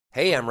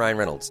Hey, I'm Ryan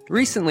Reynolds.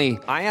 Recently,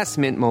 I asked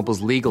Mint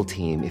Mobile's legal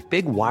team if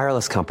big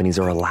wireless companies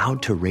are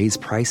allowed to raise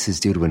prices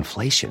due to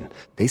inflation.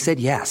 They said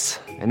yes.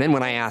 And then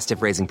when I asked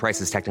if raising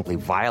prices technically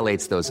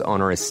violates those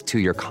onerous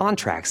two-year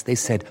contracts, they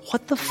said,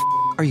 "What the f***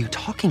 are you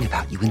talking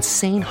about, you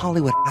insane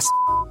Hollywood ass?"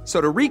 So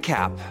to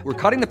recap, we're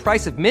cutting the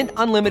price of Mint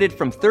Unlimited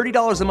from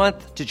 $30 a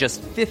month to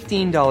just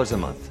 $15 a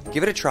month.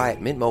 Give it a try at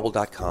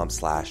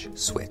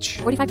mintmobile.com/switch.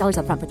 $45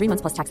 up front for 3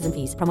 months plus taxes and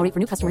fees. Promo rate for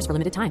new customers for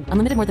limited time.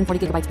 Unlimited more than 40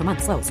 gigabytes per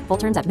month. Slows full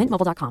terms at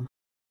mintmobile.com.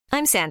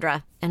 I'm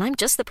Sandra, and I'm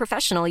just the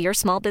professional your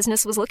small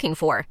business was looking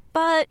for.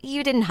 But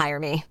you didn't hire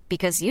me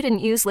because you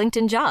didn't use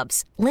LinkedIn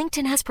Jobs.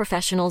 LinkedIn has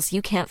professionals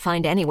you can't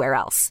find anywhere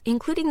else,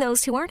 including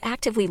those who aren't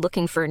actively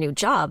looking for a new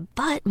job,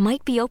 but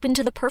might be open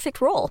to the perfect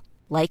role,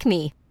 like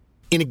me.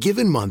 In a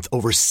given month,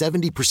 over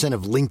 70%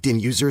 of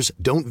LinkedIn users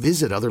don't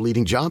visit other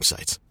leading job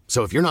sites.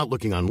 So if you're not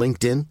looking on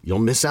LinkedIn,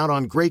 you'll miss out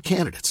on great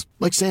candidates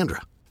like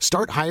Sandra.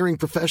 Start hiring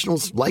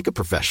professionals like a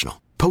professional.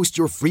 Post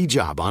your free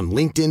job on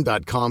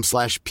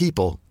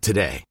linkedin.com/people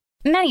today.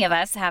 Many of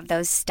us have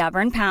those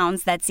stubborn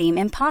pounds that seem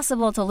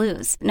impossible to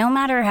lose, no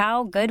matter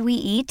how good we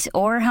eat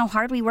or how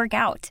hard we work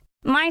out.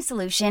 My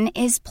solution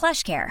is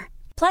PlushCare.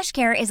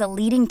 PlushCare is a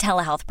leading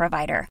telehealth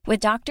provider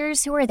with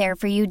doctors who are there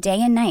for you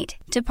day and night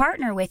to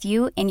partner with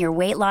you in your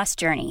weight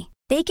loss journey.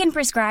 They can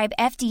prescribe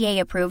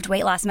FDA-approved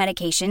weight loss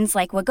medications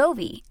like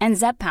Wegovy and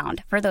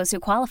Zepbound for those who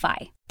qualify.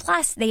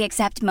 Plus, they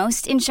accept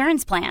most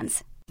insurance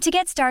plans. To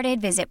get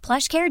started, visit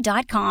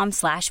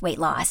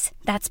plushcare.com/weightloss.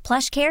 That's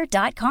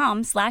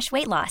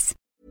plushcare.com/weightloss.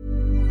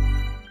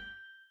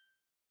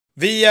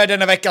 Vi är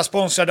denna vecka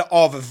sponsrade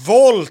av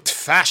Volt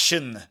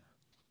Fashion.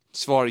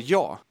 Svar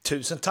ja.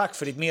 Tusen tack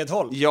för ditt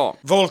medhåll. Ja.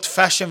 Volt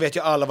Fashion vet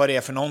ju alla vad det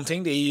är för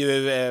någonting. Det är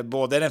ju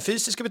både den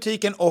fysiska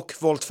butiken och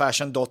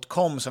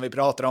voltfashion.com som vi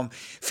pratar om.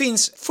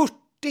 Finns 40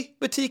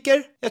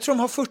 butiker. Jag tror de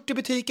har 40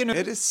 butiker nu.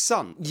 Är det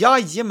sant?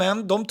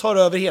 Jajamän, de tar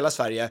över hela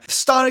Sverige.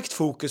 Starkt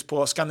fokus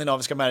på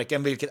skandinaviska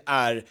märken, vilket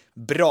är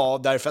bra.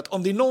 Därför att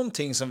om det är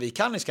någonting som vi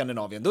kan i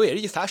Skandinavien, då är det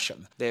ju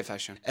fashion. Det är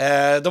fashion.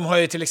 De har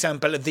ju till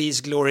exempel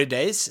These Glory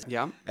Days,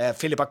 Ja.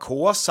 Filippa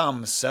K,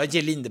 Samsö,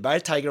 J. Lindeberg,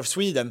 Tiger of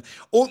Sweden.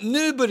 Och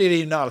nu börjar det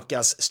ju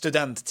nalkas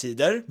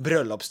studenttider,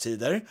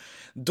 bröllopstider.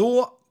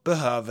 Då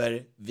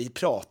behöver vi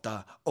prata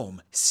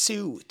om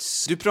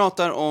suits. Du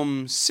pratar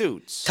om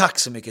suits. Tack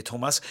så mycket,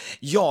 Thomas.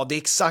 Ja, det är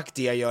exakt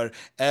det jag gör.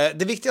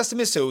 Det viktigaste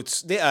med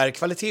suits, det är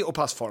kvalitet och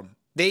passform.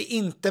 Det är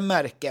inte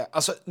märke.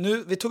 Alltså,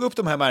 vi tog upp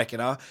de här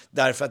märkena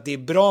därför att det är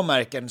bra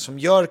märken som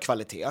gör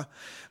kvalitet.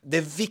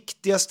 Det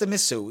viktigaste med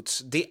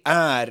suits, det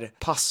är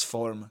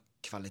passform,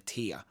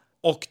 kvalitet.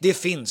 Och det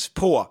finns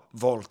på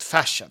Volt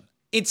Fashion.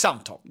 Inte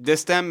samtal. Det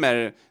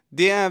stämmer.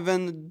 Det är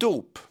även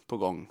dop på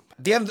gång.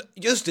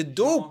 Just det,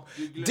 dop.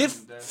 Det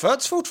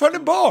föds fortfarande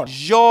barn.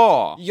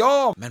 Ja!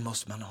 Ja, men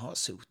måste man ha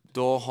suit?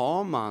 Då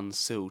har man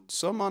suit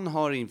som man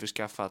har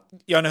införskaffat.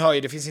 Ja, ni hör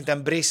ju, det finns inte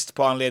en brist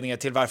på anledningar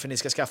till varför ni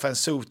ska skaffa en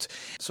suit.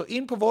 Så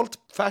in på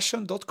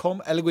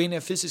voltfashion.com eller gå in i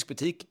en fysisk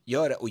butik.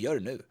 Gör det och gör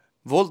det nu.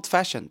 Volt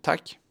Fashion,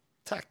 tack.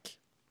 Tack.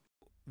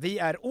 Vi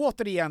är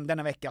återigen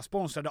denna vecka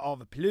sponsrade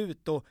av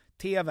Pluto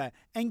TV,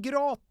 en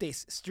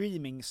gratis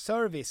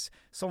streaming-service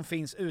som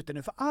finns ute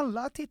nu för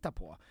alla att titta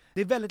på.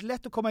 Det är väldigt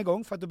lätt att komma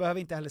igång för att du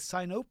behöver inte heller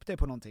signa upp dig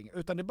på någonting,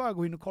 utan det är bara att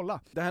gå in och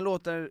kolla. Det här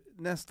låter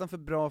nästan för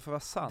bra för att vara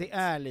sant. Det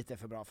är lite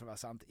för bra för att vara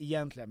sant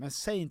egentligen, men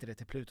säg inte det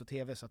till Pluto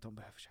TV så att de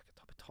behöver försöka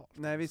ta betalt.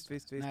 Nej, visst.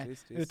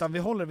 Utan vi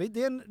håller,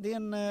 det är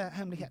en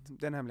hemlighet.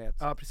 Det är en hemlighet.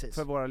 Ja, precis.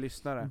 För våra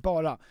lyssnare.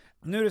 Bara.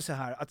 Nu är det så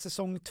här att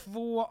säsong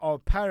 2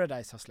 av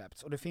Paradise har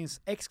släppts och det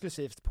finns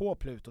exklusivt på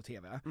Pluto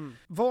TV.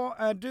 Vad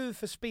är du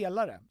för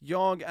spelare?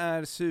 Jag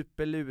är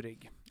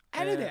superlurig.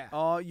 Är det det?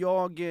 Ja,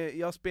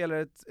 jag spelar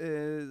ett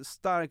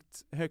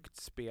starkt högt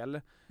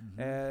spel.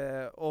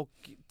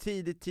 Och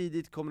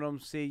tidigt kommer de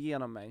se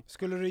igenom mig.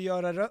 Skulle du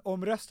göra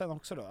om rösten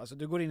också då? Alltså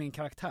du går in i en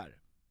karaktär?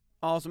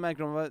 Ja, så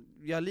märker de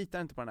jag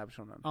litar inte på den här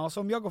personen. Ja,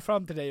 så om jag går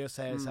fram till dig och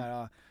säger så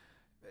här: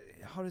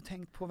 har du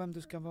tänkt på vem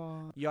du ska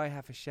vara? Jag är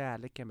här för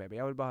kärleken, baby.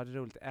 Jag vill bara ha ett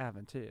roligt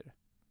äventyr.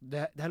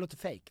 Det här låter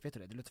fake, vet du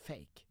det? Det låter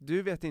fake.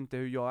 Du vet inte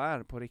hur jag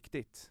är på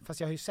riktigt. Fast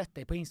jag har ju sett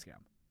dig på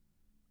Instagram.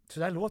 Så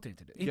där låter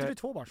inte du. Inte du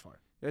tvåbarnsfar?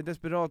 Jag är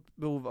desperat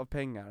behov av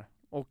pengar.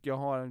 Och jag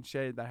har en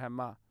tjej där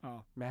hemma.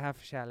 Ja. Men jag är här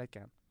för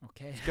kärleken.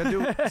 Okej.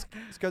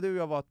 Ska du och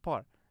jag vara ett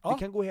par? Ja. Vi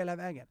kan gå hela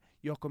vägen.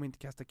 Jag kommer inte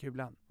kasta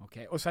kulan.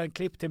 Okej. Och sen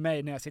klipp till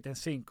mig när jag sitter i en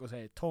synk och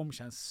säger Tom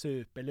känns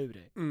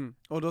superlurig.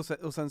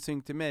 Och sen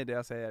synk till mig där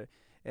jag säger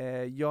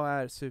jag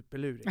är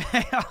superlurig.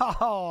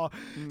 Ja.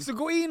 Så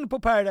gå in på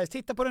Paradise,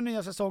 titta på den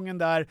nya säsongen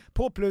där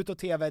på Pluto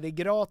TV, det är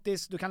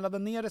gratis. Du kan ladda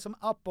ner det som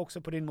app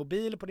också på din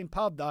mobil, på din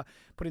padda,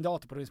 på din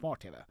dator, på din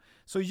smart-tv.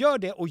 Så gör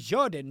det och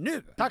gör det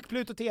nu. Tack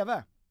Pluto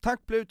TV.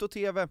 Tack Pluto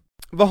TV.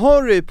 Vad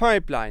har du i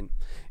pipeline?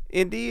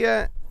 Är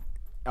det...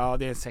 Ja,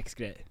 det är en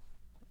sexgrej.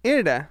 Är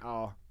det det?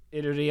 Ja.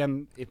 Är du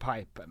ren i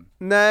pipen?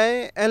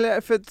 Nej,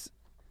 eller för att...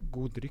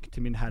 God dryck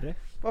till min herre.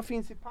 Vad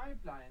finns i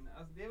pipeline?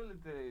 Alltså det är väl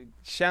lite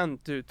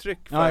känt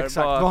uttryck för... Ja,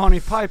 exakt. Vad har ni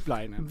i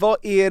pipelinen?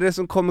 Vad är det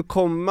som kommer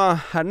komma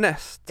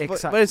härnäst?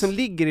 Exakt. Vad är det som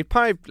ligger i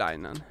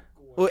pipelinen?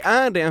 Och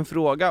är det en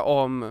fråga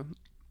om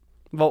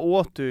Vad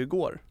åt du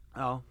igår?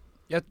 Ja.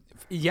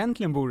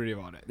 Egentligen borde det ju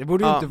vara det. Det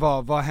borde ju inte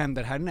vara vad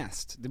händer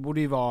härnäst. Det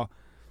borde ju vara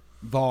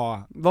vad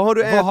har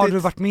du ätit? Vad har du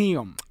varit med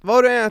om? Vad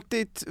har du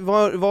ätit?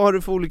 Vad har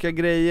du för olika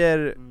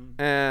grejer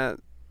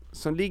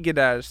som ligger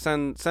där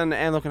sen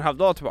 1,5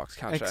 dag tillbaks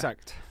kanske?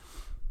 Exakt.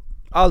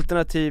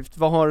 Alternativt,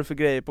 vad har du för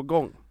grejer på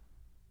gång?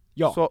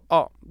 Ja. Så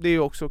det är ju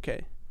också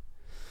okej.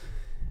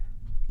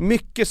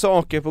 Mycket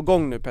saker på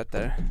gång nu,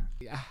 Petter.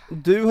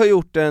 Du har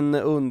gjort en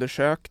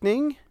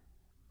undersökning,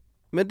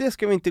 men det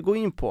ska vi inte gå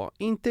in på.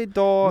 Inte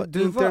idag,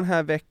 inte den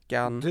här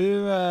veckan.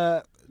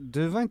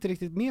 Du var inte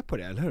riktigt med på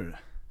det, eller hur?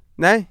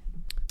 Nej.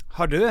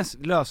 Har du ens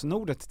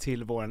lösenordet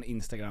till våran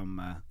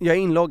Instagram? Jag är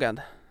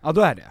inloggad. Ja,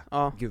 då är det.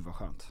 Ja. Gud vad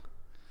skönt.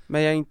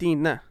 Men jag är inte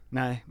inne.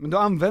 Nej, men då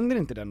använder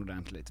inte den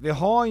ordentligt. Vi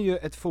har ju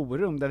ett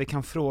forum där vi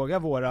kan fråga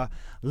våra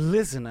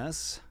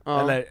listeners,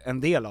 eller en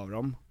del av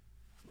dem,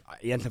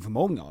 egentligen för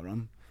många av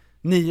dem,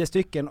 9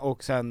 stycken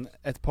och sen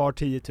ett par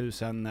 10 000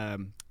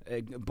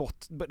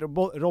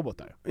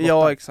 robotar.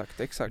 Ja,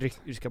 exakt.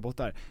 Ryska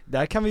bottar.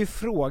 Där kan vi ju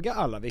fråga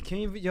alla, vi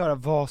kan ju göra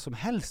vad som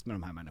helst med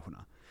de här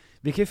människorna.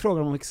 Vi kan ju fråga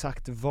dem om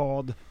exakt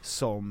vad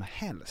som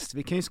helst.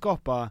 Vi kan ju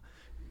skapa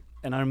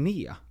en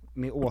armé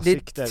med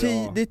åsikter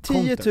och det är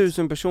 10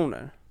 000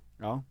 personer.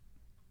 Ja.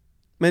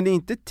 Men det är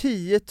inte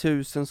 10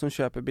 000 som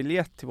köper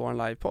biljett till vår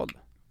livepodd.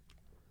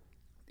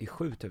 Det är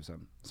 7 000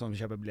 som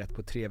köper biljett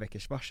på 3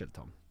 veckors varsel,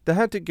 Tom. Det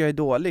här tycker jag är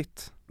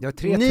dåligt. Det var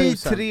 3 000 Ni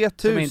 3 000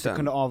 som inte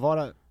kunde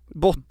avvara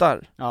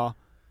bottar. Ja.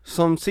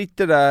 Som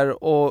sitter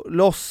där och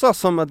låtsas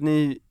som att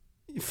ni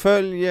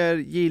följer,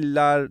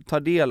 gillar, tar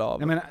del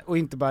av. Jag menar, och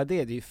inte bara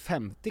det är ju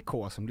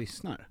 50k som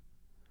lyssnar.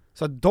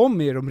 Så att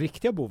de är de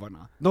riktiga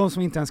bovarna. De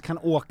som inte ens kan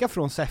åka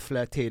från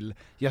Säffle till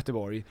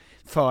Göteborg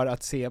för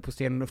att se på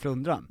Stenen och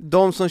Flundran.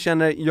 De som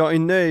känner, jag är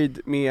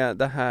nöjd med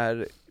det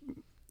här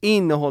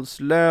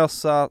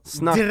innehållslösa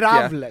snacket.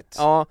 Dravlet!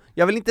 Ja,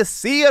 jag vill inte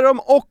se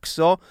dem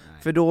också,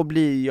 för då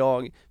blir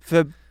jag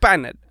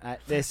förbannad. Nej,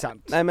 det är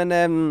sant. Nej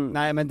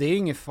men det är ju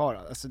ingen fara,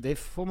 alltså det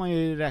får man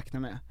ju räkna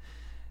med.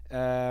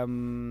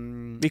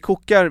 Vi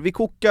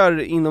kokar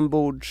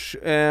inombords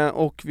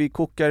och vi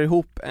kokar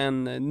ihop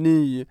en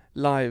ny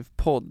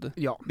livepodd.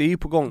 Ja. Det är ju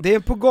på gång. Det är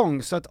på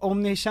gång, så att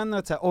om ni känner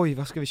att så här, oj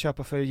vad ska vi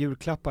köpa för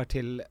julklappar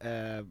till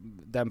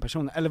den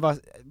personen, eller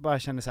bara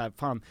känner så här,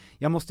 fan,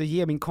 jag måste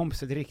ge min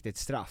kompis ett riktigt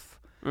straff.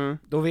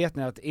 Då vet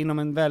ni att inom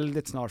en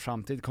väldigt snar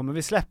framtid kommer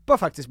vi släppa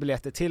faktiskt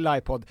biljetter till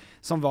iPod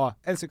som var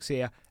en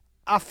succé.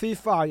 Fy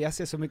fan, jag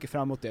ser så mycket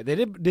fram emot det. Det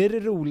är det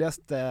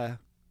roligaste.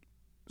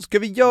 Ska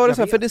vi göra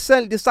så här, för det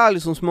säljer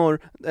som smör,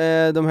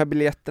 de här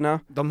biljetterna.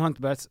 De har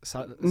inte börjat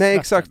Nej,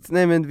 exakt.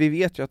 Nej, men vi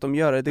vet ju att de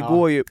gör det. Det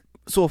går ju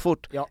så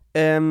fort. Ja.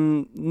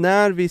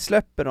 När vi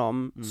släpper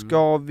dem,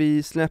 ska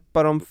vi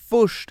släppa dem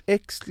först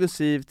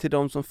exklusivt till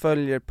de som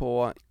följer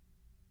på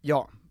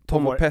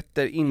Tom och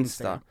Petter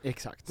Insta.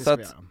 Exakt, det så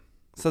ska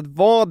så att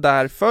var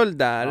där, följ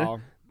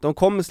där. De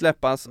kommer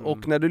släppas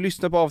och när du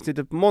lyssnar på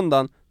avsnittet på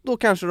måndagen, då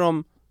kanske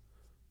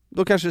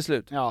det är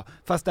slut. Ja,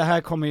 fast det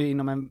här kommer ju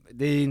inom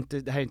det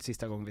här är inte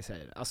sista gången vi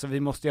säger det. Alltså vi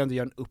måste ju ändå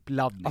göra en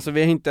uppladdning. Alltså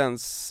vi har inte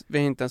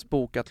ens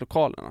bokat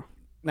lokalerna.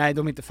 Nej,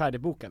 de är inte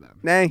färdigbokade.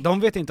 Nej. De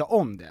vet inte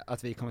om det,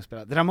 att vi kommer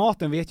spela.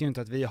 Dramaten vet ju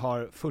inte att vi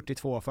har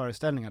 42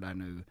 föreställningar där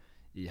nu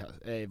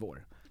i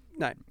vår.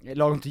 Nej.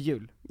 Lagom till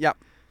jul. Ja.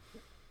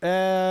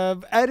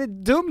 Är det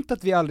dumt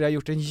att vi aldrig har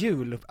gjort en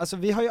jul? Alltså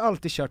vi har ju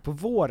alltid kört på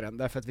våren,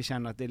 därför att vi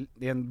känner att det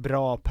är en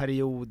bra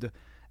period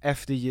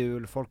efter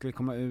jul, folk vill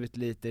komma ut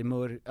lite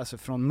alltså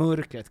från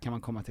mörkret kan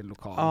man komma till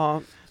lokalen.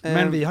 Ja,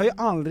 men vi har ju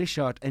aldrig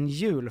kört en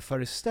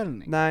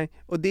julföreställning. Nej,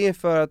 och det är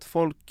för att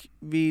folk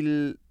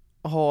vill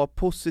ha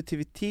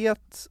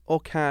positivitet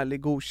och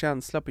härlig god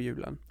känsla på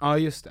julen. Ja,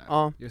 just det.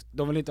 Ja.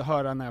 De vill inte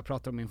höra när jag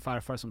pratar om min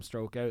farfar som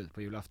strokar ut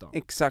på julafton.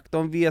 Exakt,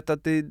 de vet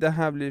att det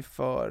här blir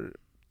för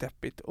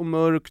deppigt och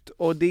mörkt,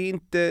 och det är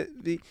inte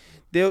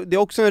det är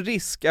också en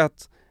risk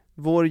att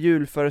vår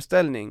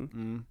julföreställning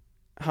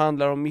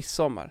handlar om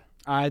midsommar.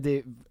 Nej, det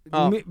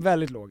är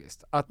väldigt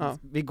logiskt att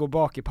vi går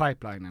bak i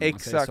pipelinen.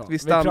 Exakt,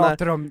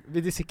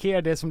 vi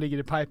dissekerar det som ligger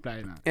i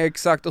pipelinen.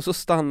 Exakt, och så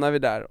stannar vi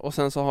där och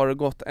sen så har det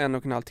gått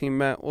 1,5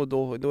 timme och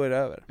då är det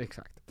över.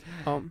 Exakt.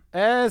 Ja.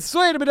 Så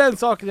är det med den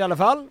saken i alla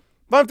fall.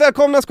 Varmt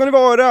välkomna ska ni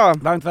vara!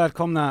 Varmt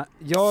välkomna.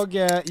 Jag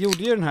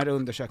gjorde ju den här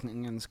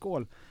undersökningen,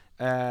 skål.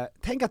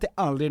 Tänk att det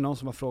aldrig är någon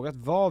som har frågat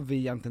vad vi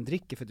egentligen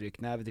dricker för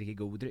dryck när vi dricker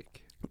god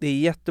dryck. Det är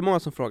jättemånga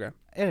som frågar.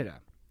 Är det det?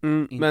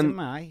 Inte men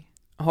mig.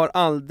 Har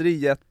aldrig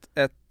gett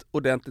ett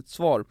ordentligt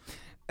svar.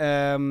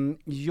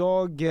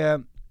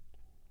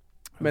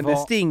 Men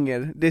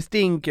det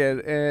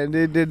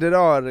stinker, det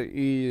drar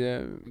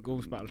i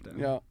godspalten.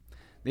 Ja.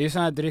 Det är ju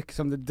sån här dryck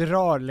som det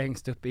drar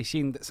längst upp i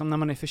kind, som när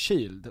man är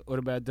förkyld och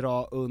det börjar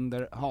dra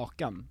under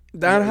hakan.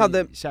 Det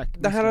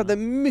här hade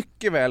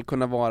mycket väl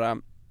kunnat vara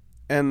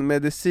en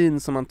medicin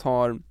som man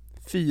tar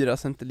 4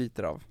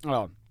 centiliter av.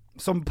 Ja,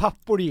 som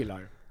pappor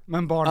gillar,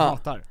 men barn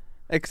hatar.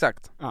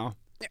 Exakt. Ja.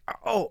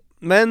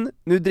 Men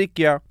nu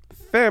dricker jag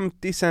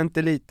 50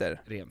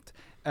 centiliter. Rent.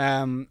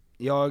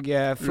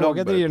 Jag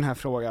frågade ju den här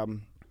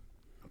frågan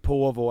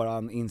på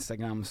våran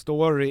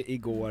Instagram-story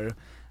igår.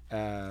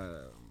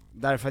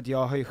 Därför att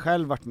jag har ju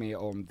själv varit med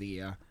om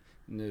det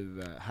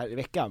nu här i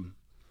veckan.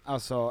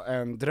 Alltså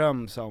en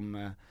dröm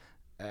som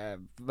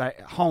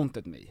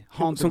haunted me.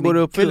 Som går i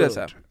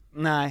uppfyllelse?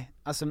 Nej,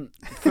 alltså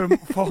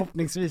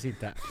förhoppningsvis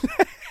inte.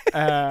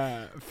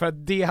 För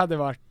det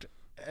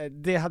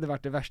hade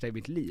varit det värsta i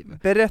mitt liv.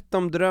 Berätta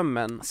om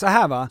drömmen. Så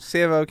här va,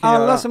 se vad jag kan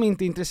alla göra. som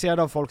inte är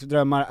intresserade av folks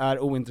drömmar är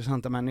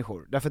ointressanta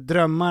människor. Därför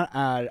drömmar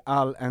är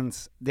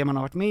det man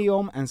har varit med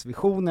om, ens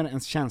visioner,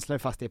 ens känslor,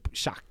 fast det är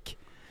schack.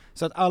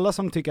 Så att alla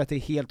som tycker att det är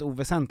helt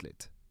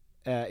oväsentligt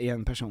i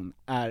en person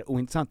är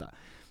ointressanta.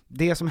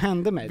 Det som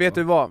hände mig Vet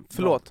då, du vad?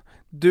 Förlåt.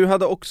 Du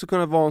hade också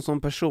kunnat vara en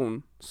sån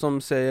person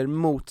som säger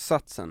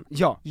motsatsen.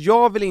 Ja.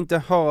 Jag vill inte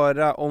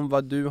höra om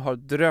vad du har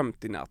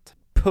drömt i natt.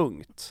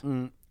 Punkt.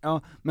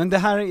 Ja, men det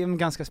här är en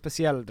ganska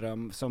speciell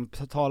dröm som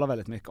talar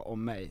väldigt mycket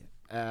om mig.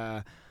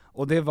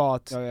 Och det var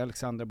att jag och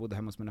Alexandra bodde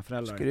hemma hos mina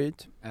föräldrar.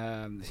 Skryt.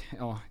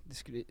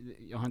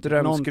 Jag har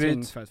inte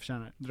någonting för att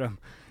förtjäna dröm.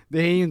 Det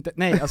är ju inte,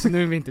 nej alltså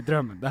nu är vi inte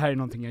drömmen, det här är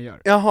någonting jag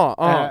gör.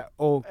 Jaha,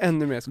 och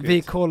ännu mer skryt.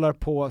 Vi kollar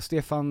på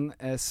Stefan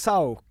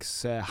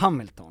Sauks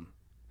Hamilton.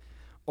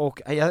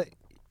 Och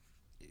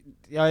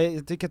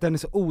jag tycker att den är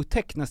så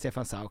otäck när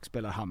Stefan Sauk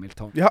spelar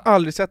Hamilton. Jag har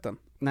aldrig sett den.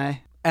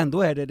 Nej,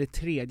 ändå är det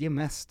tredje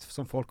mest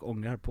som folk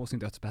ångrar på sin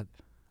dödsbädd.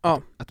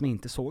 Ja. Att de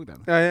inte såg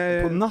den.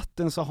 Ja. På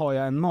natten så har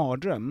jag en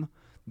mardröm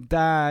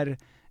där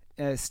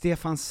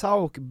Stefan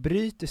Sauk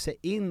bryter sig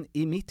in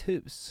i mitt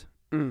hus.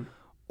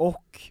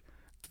 Och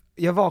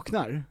jag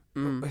vaknar,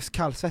 och är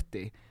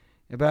kallsvettig.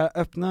 Jag börjar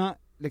öppna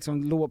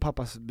liksom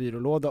pappas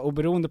byrålåda, och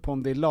beroende på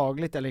om det är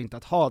lagligt eller inte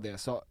att ha det,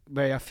 så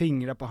börjar jag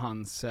fingra på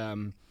hans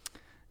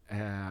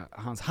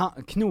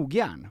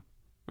knogjärn.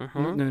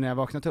 Nu när jag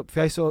vaknat upp, för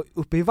jag är så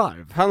uppe i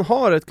varv. Han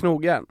har ett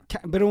knogjärn.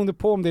 Beroende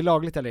på om det är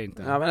lagligt eller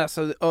inte. Ja, men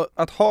alltså,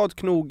 att ha ett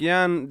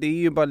knogjärn, det är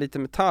ju bara lite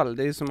metall.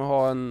 Det är som att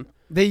ha en...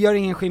 Det gör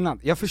ingen skillnad.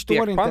 Jag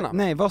förstår stekpanna. inte.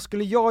 Nej, vad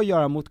skulle jag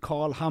göra mot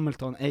Carl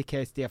Hamilton,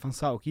 a.k.a. Stefan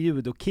Sauk,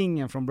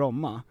 judokingen från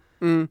Bromma?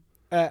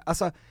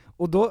 Alltså,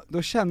 och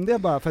då kände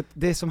jag bara, för att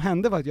det som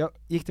hände var att jag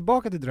gick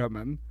tillbaka till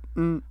drömmen.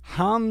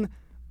 Han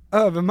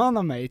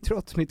övermannar mig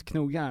trots mitt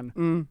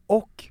knogjärn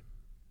och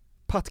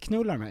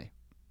pattknullar mig.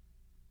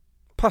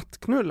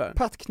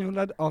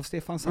 Pattknullad av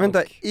Stefan Sauk.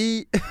 Vänta,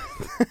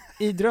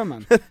 i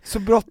drömmen. Så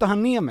brottar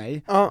han ner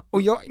mig,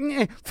 och jag,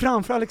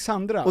 framför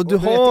Alexandra. Och det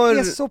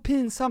är så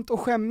pinsamt och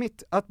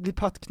skämmigt att bli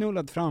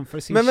pattknullad framför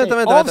sin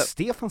tjej av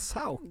Stefan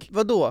Sauk.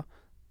 Vadå?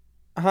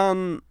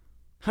 Han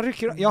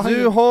rycker,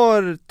 du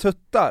har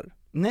tuttar?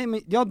 Nej,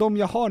 men de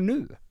jag har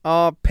nu.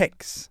 Ja,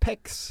 pex.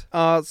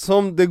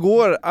 Som det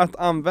går att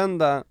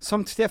använda.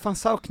 Som Stefan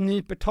Sauk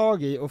nyper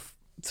tag i och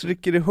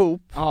trycker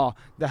ihop. Ja,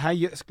 det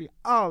här skulle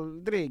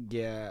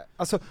aldrig...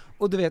 Alltså,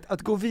 och du vet,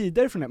 att gå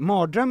vidare från det.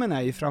 Mardrömmen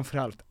är ju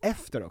framförallt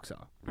efter också.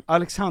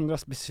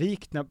 Alexandras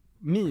besvikna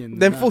min.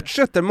 Den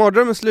fortsätter,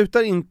 mardrömmen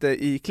slutar inte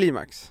i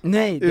klimax.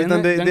 Nej, utan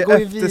den det går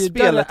ju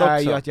efterspelet vidare, är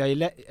också.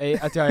 ju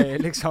att jag är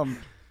liksom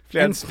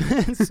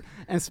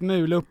en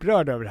smula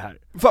upprörd över det här.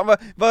 Fan,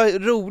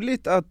 vad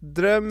roligt att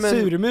drömmen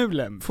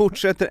Surmulen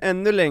fortsätter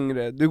ännu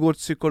längre. Du går till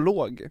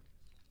psykolog.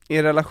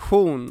 Er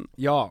relation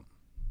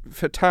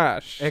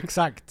förtärs.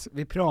 Exakt,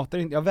 vi pratar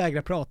inte, jag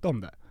vägrar prata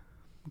om det.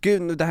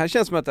 Gud, det här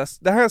känns som att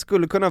det här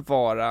skulle kunna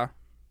vara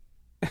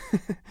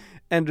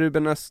en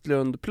Ruben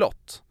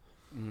Östlund-plott.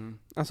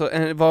 Alltså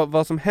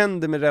vad som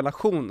händer med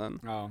relationen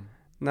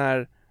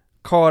när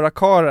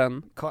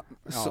Karen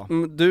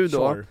du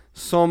då,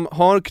 som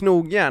har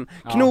knogjärn.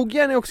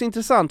 Knogjärn är också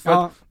intressant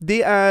för att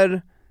det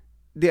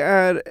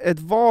är ett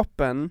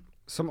vapen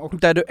som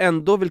där du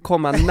ändå vill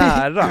komma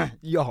nära.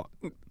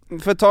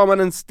 För tar man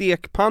en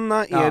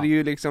stekpanna är det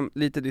ju liksom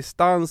lite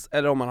distans,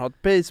 eller om man har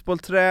ett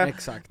baseballträ.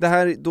 Exakt. Det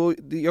här då,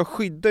 jag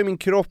skyddar min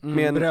kropp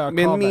med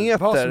en meter.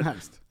 Vad som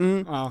helst.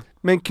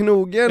 Men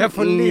knogen jag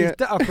får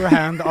lite upper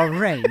hand av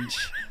range.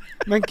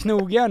 Men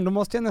knogjärn, då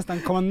måste jag nästan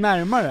komma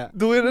närmare.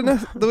 Då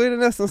är det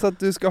nästan så att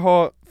du ska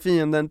ha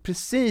fienden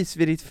precis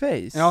vid ditt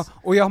face. Ja,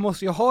 och jag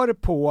måste ju ha det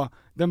på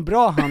den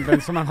bra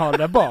handen som man har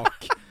där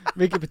bak.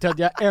 Vilket betyder att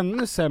jag har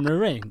ännu sämre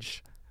range.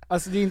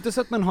 Alltså det är inte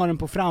så att man har den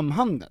på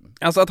framhanden.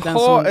 Alltså att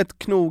ha ett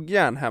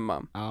knogjärn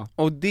hemma,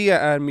 och det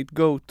är mitt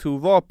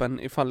go-to-vapen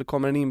ifall det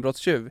kommer en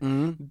inbrottstjuv.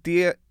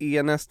 Det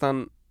är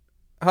nästan...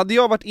 Hade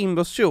jag varit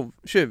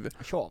inbrottstjuv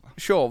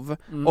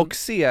och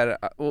ser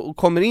och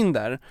kommer in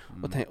där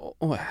och tänker,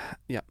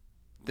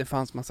 det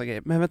fanns massa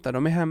grejer, men vänta,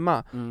 de är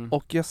hemma.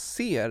 Och jag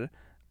ser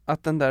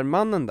att den där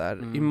mannen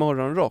där i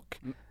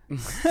morgonrock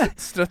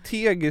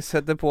strategiskt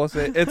sätter på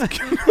sig ett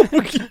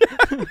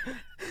knogjärn.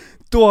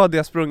 Då hade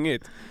jag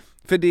sprungit.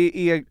 För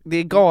det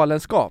är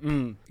galenskap.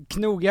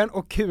 Knogjärn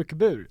och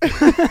kukbur.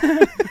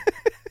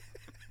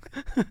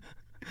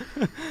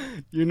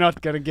 You're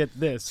not gonna get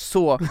this.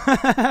 Så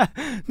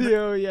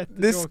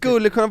det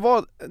skulle kunna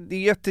vara, det är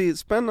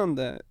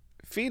jättespännande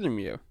film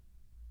ju.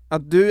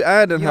 Att du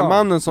är den här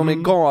mannen som är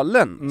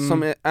galen,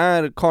 som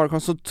är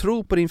karlkon, som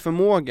tror på din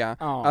förmåga.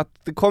 Att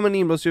det kommer en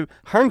inbrottstjuv,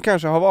 han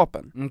kanske har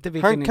vapen.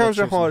 Han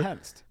kanske har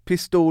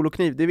pistol och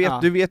kniv.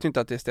 Du vet ju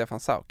inte att det är Stefan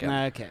Sauk.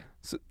 Nej, okej.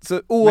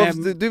 Så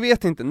du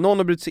vet inte, någon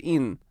har brutit sig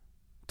in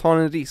tar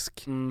en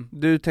risk.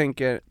 Du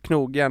tänker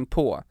knogjärn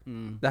på.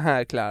 Det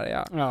här klarar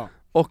jag. Ja.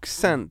 Och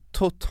sen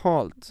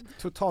totalt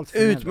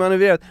förmedlad.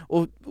 utmanövrerat.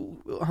 Och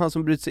han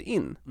som bryter sig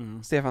in,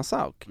 Stefan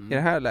Sauk, i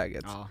det här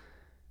läget,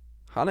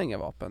 han har inga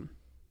vapen.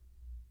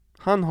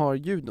 Han har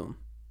judon.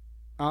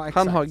 Ja, exakt.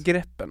 Han har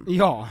greppen.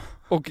 Ja.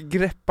 Och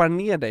greppar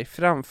ner dig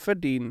framför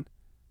din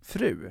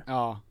fru.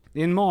 Ja. Det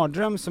är en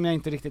mardröm som jag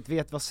inte riktigt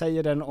vet, vad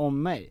säger den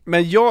om mig?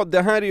 Men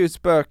det här är ju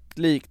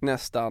spöklikt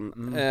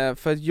nästan.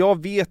 För att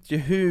jag vet ju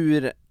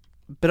hur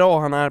bra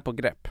han är på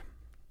grepp.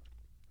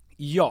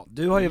 Ja,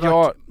 du har ju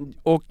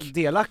varit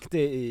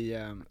delaktig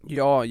i...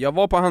 Ja, jag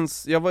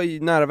var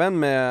ju nära vän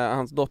med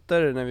hans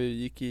dotter när vi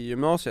gick i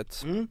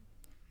gymnasiet.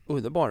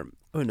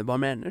 Underbar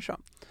människa.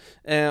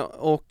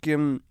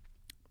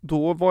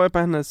 Då var jag på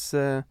hennes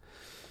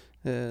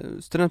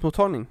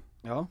studentmottagning.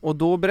 Ja. Och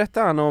då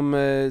berättade han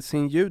om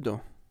sin judo.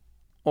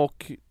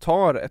 Och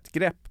tar ett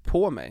grepp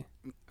på mig.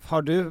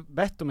 Har du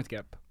bett om ett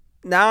grepp?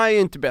 Nej, jag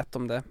har inte bett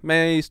om det.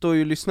 Men jag står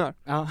ju och lyssnar.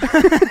 Ja.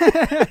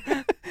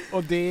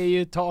 Och det är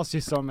ju, tas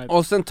ju som ett...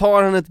 Och sen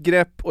tar han ett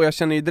grepp och jag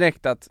känner ju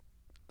direkt att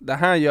det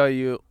här gör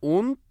ju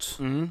ont.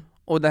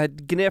 Och det här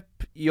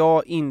grepp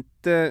jag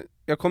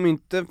kommer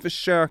inte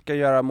försöka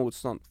göra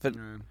motstånd.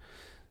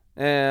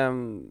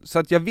 Så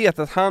att jag vet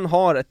att han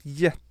har ett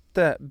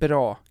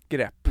jättebra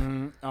grepp.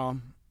 Ja.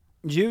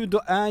 Judo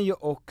är ju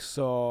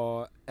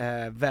också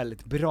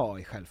väldigt bra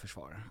i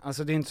självförsvar.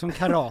 Alltså det är inte som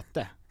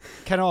karate.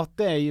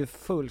 Karate är ju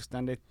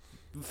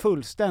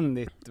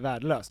fullständigt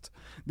värdelöst.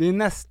 Det är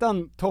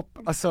nästan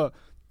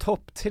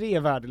topp 3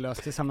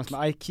 värdelöst tillsammans med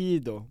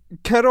aikido.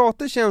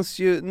 Karate känns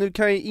ju, nu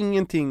kan jag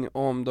ingenting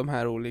om de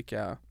här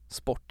olika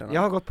sporterna.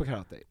 Jag har gått på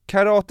karate.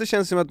 Karate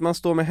känns som att man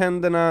står med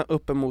händerna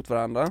uppe mot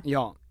varandra.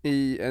 Ja.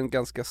 I en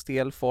ganska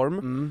stel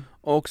form.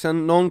 Och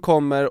sen någon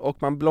kommer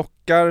och man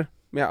blockar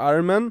med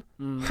armen.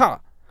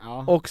 Ha!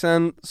 Ja. Och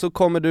sen så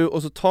kommer du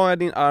och så tar jag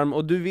din arm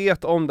och du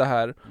vet om det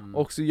här.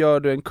 Och så gör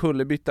du en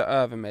kullerbytta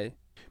över mig.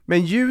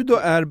 Men judo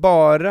är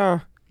bara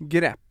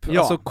grepp. Ja.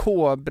 Alltså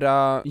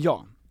kobra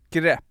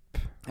grepp.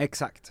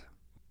 Exakt.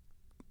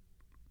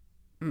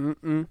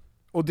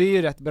 Och det är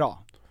ju rätt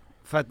bra.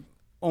 För att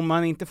om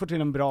man inte får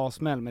till en bra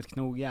smäll med ett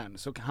knogjärn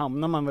så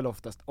hamnar man väl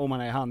oftast, om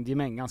man är i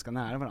handgemäng, ganska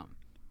nära varandra.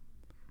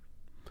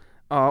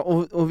 Ja,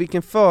 och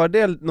vilken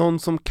fördel någon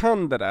som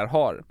kan det där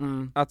har.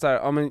 Att så här,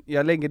 ja men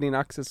jag lägger din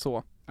axel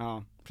så.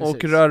 Ja, precis.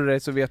 Och rör dig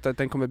så vet du att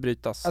den kommer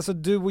brytas. Alltså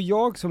du och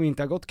jag som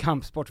inte har gått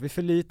kampsport, vi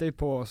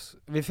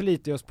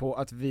förlitar oss på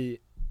att vi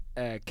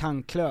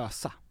kan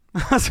klösa.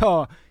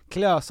 Alltså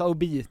klösa och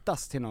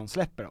bitas till någon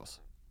släpper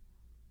oss.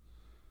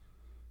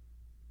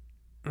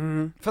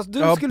 Fast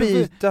du skulle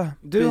bita.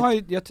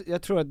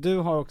 Jag tror att du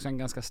har också en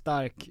ganska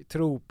stark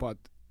tro på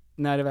att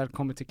när det väl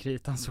kommer till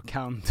kritan så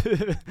kan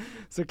du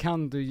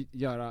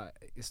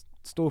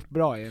stå upp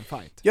bra i en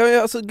fight.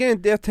 Ja, alltså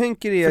det jag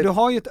tänker är... För du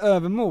har ju ett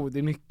övermod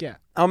i mycket.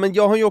 Ja, men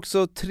jag har ju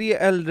också 3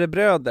 äldre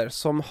bröder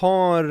som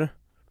har...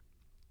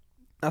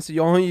 Alltså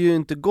jag har ju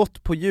inte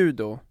gått på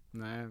judo.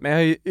 Nej. Men jag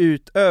har ju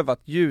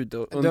utövat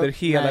judo under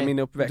hela min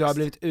uppväxt. Du har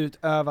blivit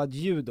utövad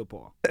judo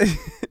på.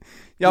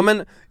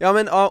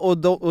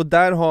 Och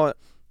där har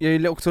jag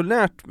ju också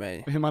lärt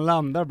mig hur man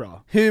landar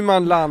bra. Hur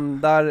man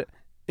landar,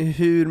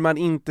 hur man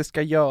inte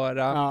ska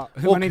göra,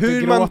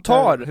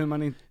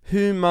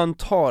 hur man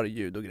tar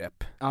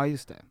judogrepp. Ja,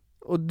 just det.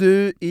 Och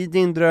du, i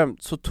din dröm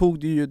så tog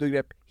du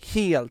judogrepp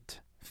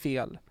helt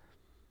fel.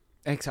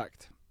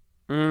 Exakt.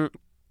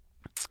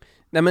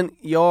 Nej men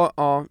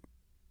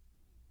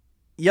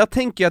jag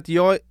tänker att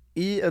jag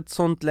i ett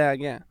sånt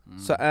läge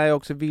så är jag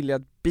också villig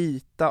att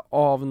bita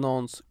av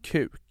någons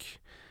kuk.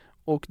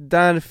 Och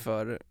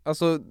därför,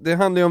 alltså det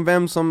handlar ju om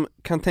vem som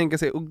kan tänka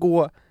sig att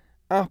gå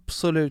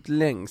absolut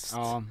längst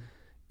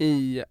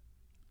i...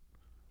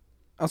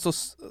 Alltså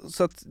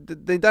så att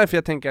det är därför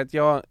jag tänker att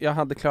jag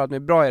hade klarat mig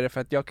bra i det,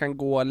 för att jag kan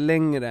gå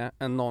längre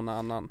än någon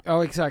annan.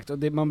 Ja, exakt, och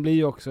man blir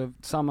ju också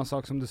samma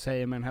sak som du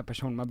säger med den här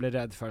personen man blir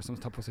rädd för som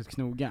tar på sitt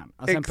knogjärn.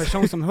 Alltså en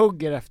person som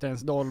hugger efter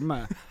ens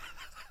dolme,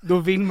 då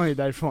vill man ju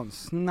därifrån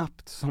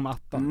snabbt som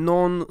attan.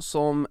 Någon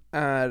som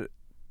är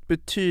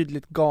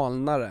betydligt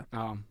galnare.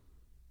 Ja.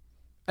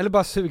 Eller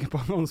bara suga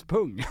på någons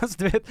pung. Alltså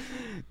du vet,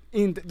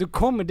 du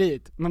kommer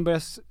dit, man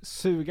börjar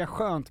suga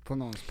skönt på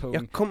någons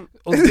pung.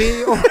 Och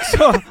det är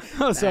också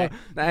alltså,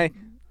 nej,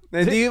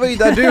 det var ju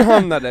där du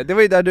hamnade. Det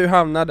var ju där du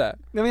hamnade.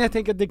 Nej, men jag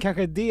tänker att det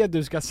kanske är det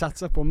du ska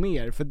satsa på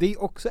mer, för det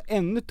är också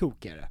ännu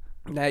tokigare.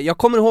 Nej, jag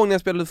kommer ihåg när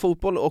jag spelade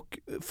fotboll och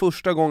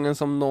första gången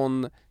som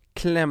någon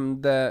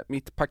klämde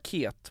mitt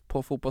paket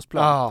på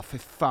fotbollsplan. För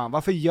fan,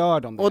 varför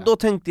gör de det? Och då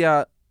tänkte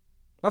jag,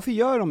 varför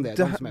gör de det?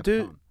 De som är på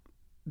plan?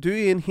 Du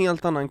är en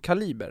helt annan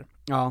kaliber.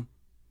 Ja,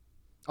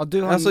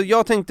 alltså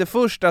jag tänkte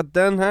först att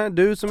den här,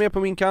 du som är på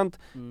min kant,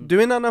 du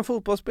är en annan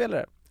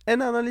fotbollsspelare.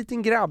 En annan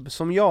liten grabb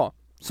som jag,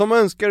 som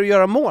önskar att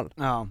göra mål.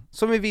 Ja.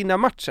 Som vill vinna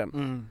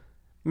matchen.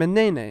 Men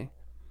nej.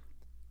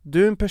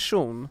 Du är en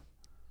person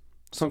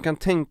som kan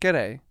tänka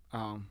dig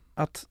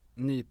att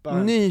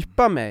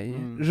nypa mig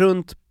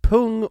runt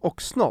pung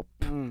och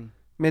snopp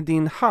med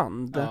din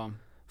hand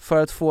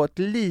för att få ett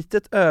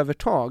litet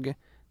övertag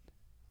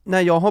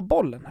när jag har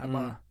bollen här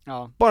bara.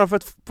 Ja. Bara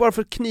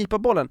för att knipa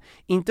bollen.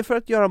 Inte för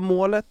att göra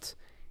målet.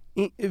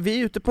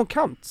 Vi är ute på en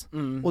kant.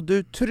 Och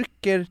du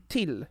trycker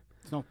till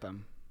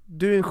Snoppen.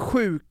 Du är en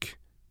sjuk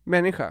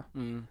människa.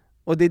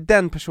 Och det är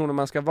den personen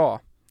man ska vara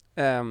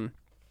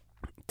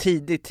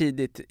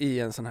tidigt i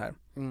en sån här.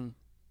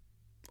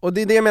 Och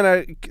det är det jag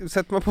menar,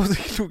 sätter man på sig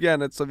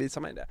knogjärnet så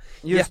visar man det.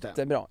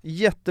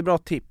 Jättebra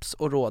tips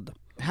och råd.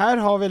 Här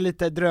har vi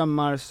lite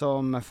drömmar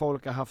som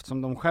folk har haft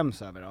som de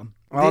skäms över då.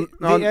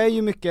 Det är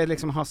ju mycket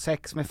liksom ha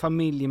sex med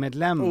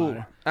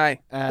familjemedlemmar.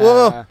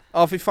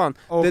 Ja fy fan.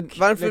 Och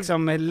varför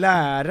liksom med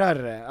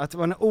lärare, att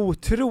vara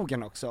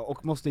otrogen också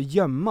och måste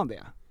gömma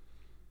det.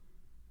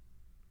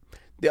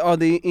 Det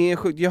är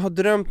sjukt. Jag har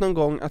drömt någon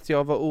gång att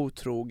jag var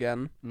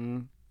otrogen.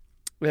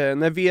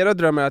 När Vera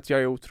drömmer att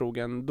jag är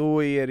otrogen,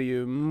 då är det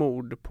ju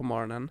mord på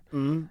morgonen.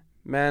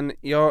 Men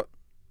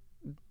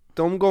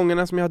de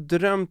gångerna som jag har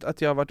drömt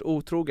att jag har varit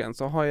otrogen,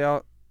 så har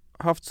jag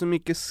haft så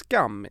mycket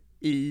skam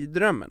i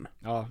drömmen.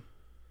 Ja.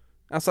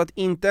 Alltså att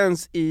inte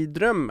ens i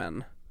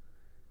drömmen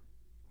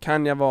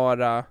kan jag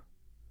vara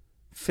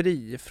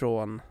fri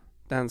från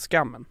den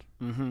skammen.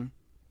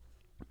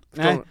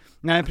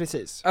 Nej,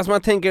 precis. Alltså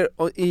man tänker,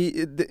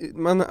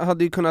 man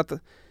hade ju kunnat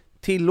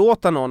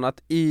tillåta någon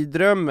att i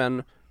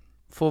drömmen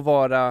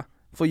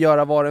få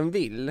göra vad den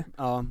vill.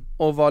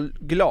 Och vara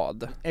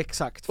glad.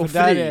 Exakt. Och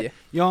fri.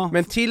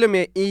 Men till och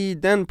med i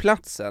den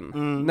platsen,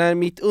 när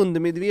mitt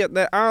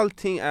undermedvetna, när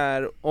allting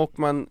är och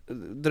man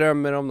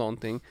drömmer om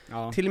någonting,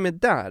 till och med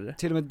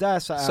där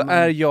så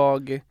är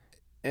jag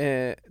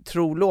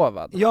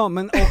trolovad. Ja,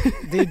 men och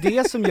det är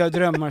det som gör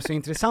drömmar så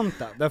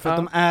intressanta, därför att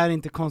de är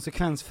inte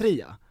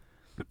konsekvensfria.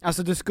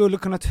 Alltså du skulle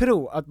kunna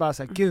tro att bara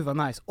säga, gud vad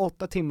nice,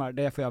 8 timmar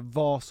där jag får göra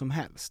vad som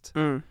helst.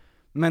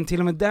 Men till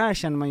och med där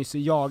känner man ju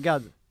sig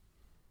jagad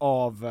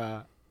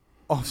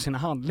av sina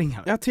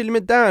handlingar. Ja, till och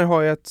med där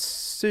har jag ett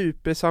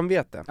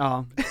supersamvete.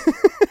 Ja.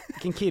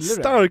 Vilken kille du är.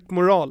 Stark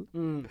moral.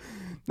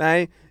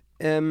 Nej,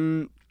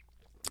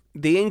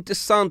 det är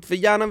intressant, för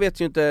hjärnan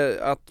vet ju inte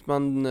att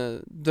man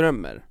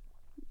drömmer.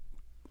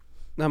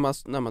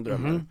 När man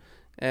drömmer.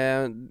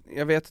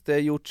 Jag vet att det har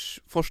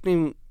gjorts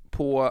forskning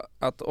på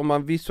att om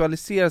man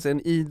visualiserar sig,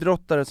 en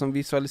idrottare som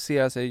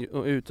visualiserar sig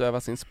och utövar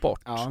sin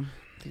sport,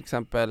 till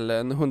exempel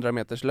en 100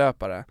 meters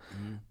löpare,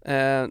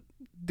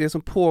 det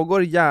som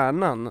pågår i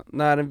hjärnan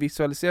när den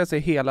visualiserar sig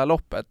hela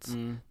loppet,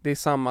 det är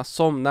samma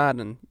som när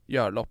den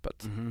gör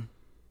loppet.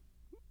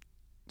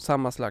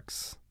 Samma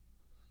slags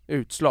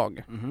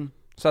utslag.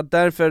 Så att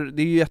därför,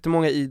 det är ju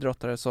jättemånga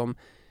idrottare som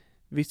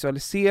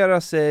visualiserar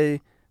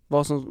sig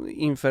vad som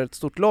inför ett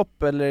stort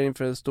lopp eller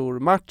inför en stor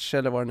match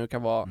eller vad det nu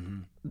kan vara,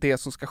 det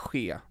som ska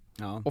ske.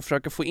 Och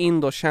försöka få in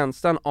då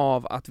känslan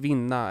av att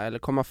vinna eller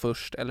komma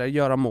först eller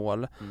göra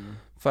mål,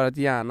 för att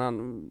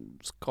hjärnan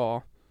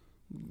ska,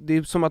 det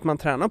är som att man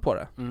tränar på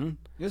det.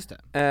 Just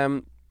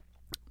det.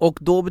 Och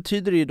då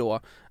betyder det ju då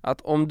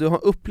att om du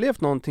har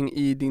upplevt någonting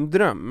i din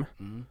dröm,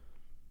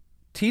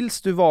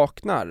 tills du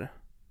vaknar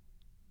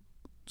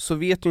så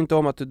vet du inte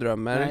om att du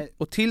drömmer. Nej.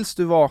 Och tills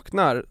du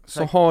vaknar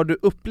så har du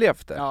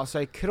upplevt det. Ja, så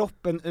är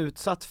kroppen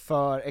utsatt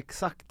för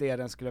exakt det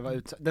den skulle vara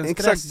utsatt.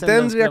 Exakt,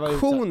 den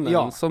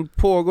reaktionen som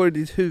pågår i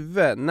ditt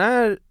huvud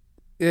när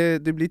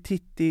du blir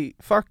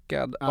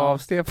tittifackad av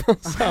Stefan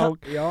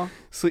Sauk.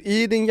 Så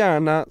i din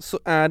hjärna så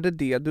är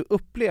det du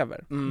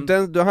upplever.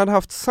 Du hade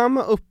haft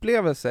samma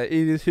upplevelse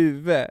i ditt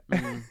huvud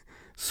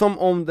som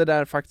om det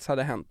där faktiskt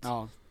hade hänt.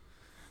 Ja.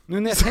 Nu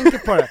när jag tänker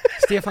på det,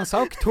 Stefan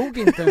Sauk tog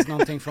inte ens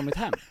någonting från mitt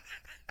hem.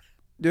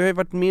 Du har ju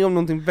varit med om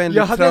någonting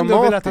väldigt traumatiskt. Jag hade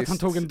ändå velat att han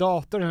tog en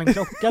dator eller en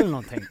klocka eller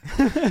någonting.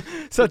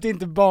 Så att det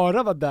inte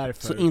bara var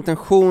därför. Så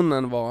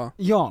intentionen var...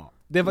 Ja,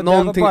 det var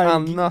bara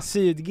en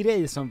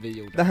sidgrej som vi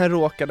gjorde. Det här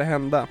råkade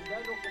hända.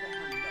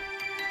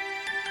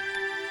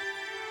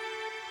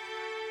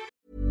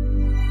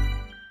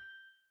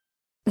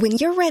 When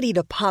you're ready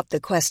to pop the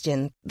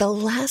question, the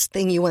last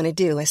thing you want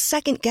to do is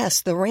second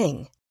guess the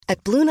ring.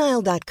 At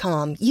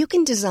BlueNile.com, you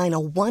can design a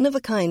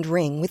one-of-a-kind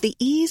ring with the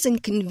ease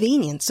and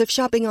convenience of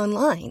shopping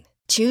online.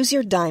 Choose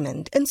your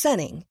diamond and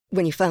setting.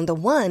 When you find the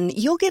one,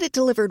 you'll get it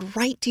delivered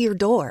right to your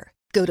door.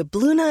 Go to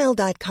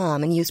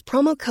BlueNile.com and use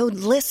promo code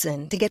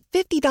LISTEN to get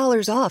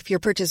 $50 off your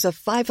purchase of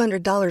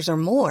 $500 or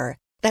more.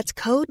 That's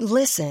code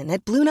LISTEN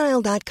at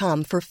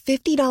BlueNile.com for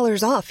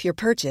 $50 off your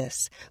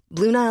purchase.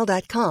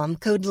 BlueNile.com,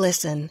 code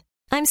LISTEN.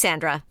 I'm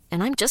Sandra,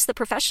 and I'm just the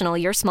professional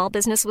your small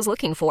business was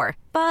looking for.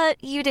 But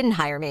you didn't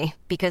hire me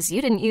because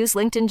you didn't use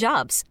LinkedIn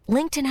Jobs.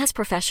 LinkedIn has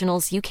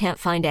professionals you can't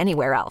find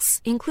anywhere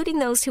else, including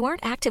those who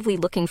aren't actively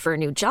looking for a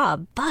new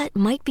job, but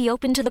might be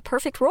open to the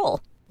perfect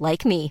role,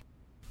 like me.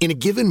 In a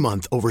given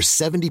month, over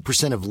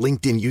 70% of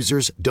LinkedIn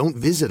users don't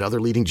visit other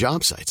leading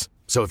job sites.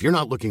 So if you're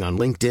not looking on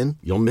LinkedIn,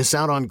 you'll miss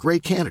out on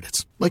great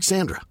candidates like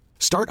Sandra.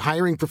 Start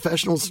hiring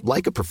professionals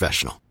like a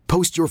professional.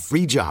 Post your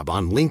free job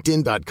on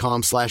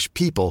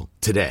linkedin.com/people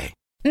today.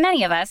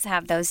 Many of us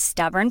have those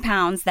stubborn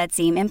pounds that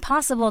seem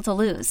impossible to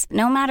lose,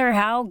 no matter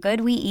how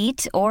good we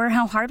eat or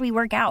how hard we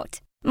work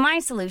out. My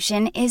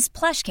solution is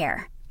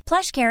PlushCare.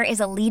 PlushCare is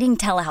a leading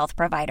telehealth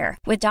provider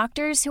with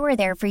doctors who are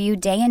there for you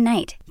day and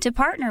night to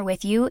partner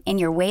with you in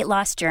your weight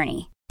loss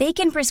journey. They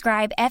can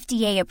prescribe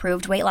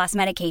FDA-approved weight loss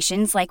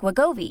medications like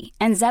Wegovy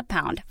and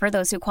Zepbound for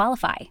those who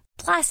qualify.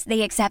 Plus,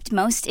 they accept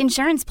most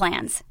insurance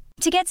plans.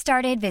 To get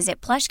started,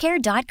 visit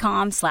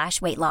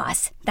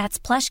plushcare.com/weightloss.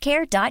 That's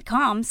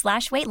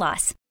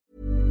plushcare.com/weightloss.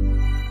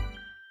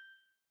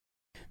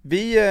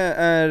 Vi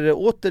är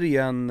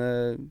återigen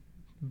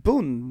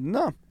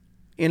bundna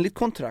enligt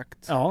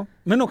kontrakt. Ja,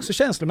 men också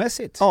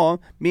känslomässigt. Ja,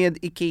 med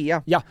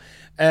IKEA. Ja,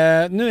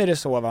 nu är det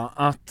så va,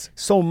 att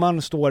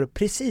sommaren står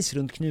precis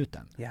runt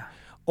knuten. Ja.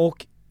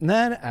 Och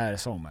när är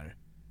sommar?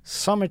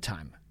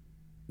 Summertime.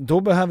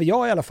 Då behöver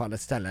jag i alla fall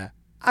ett ställe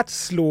att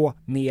slå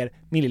ner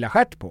min lilla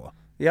stjärt på.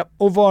 Ja.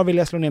 Och var vill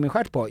jag slå ner min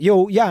stjärt på?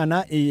 Jo,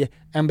 gärna i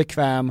en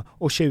bekväm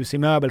och tjusig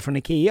möbel från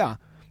IKEA.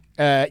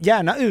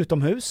 Gärna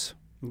utomhus.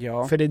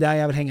 Ja. För det är där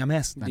jag vill hänga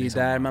mest. När det är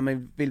där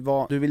man vill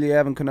vara. Du vill ju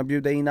även kunna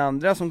bjuda in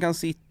andra som kan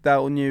sitta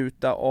och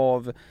njuta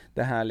av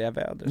det härliga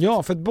vädret.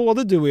 Ja, för att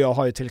både du och jag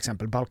har ju till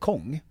exempel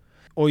balkong.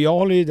 Och jag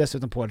håller ju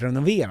dessutom på att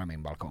renovera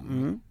min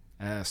balkong.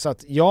 Så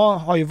att jag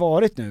har ju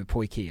varit nu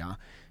på IKEA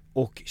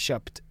och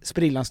köpt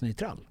sprillans ny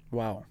trall.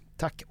 Wow.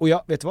 Tack. Och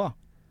jag, vet du vad?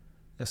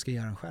 Jag ska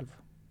göra den själv.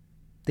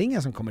 Det är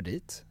ingen som kommer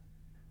dit.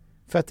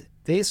 För att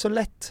det är så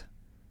lätt.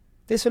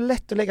 Det är så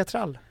lätt att lägga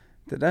trall.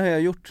 Det där har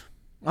jag gjort.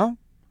 Ja.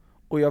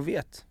 Och jag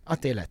vet.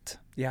 Att det är lätt.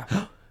 Ja.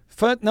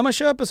 För att när man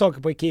köper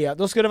saker på IKEA,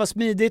 då ska det vara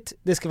smidigt,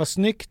 det ska vara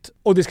snyggt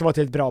och det ska vara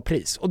till ett bra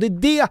pris. Och det är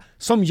det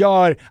som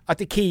gör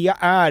att IKEA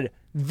är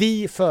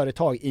vi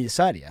företag i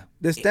Sverige.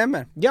 Det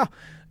stämmer. Ja.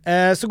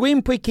 Så gå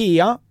in på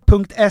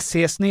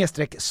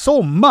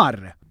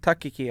ikea.se/sommar.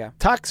 Tack IKEA.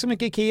 Tack så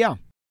mycket IKEA.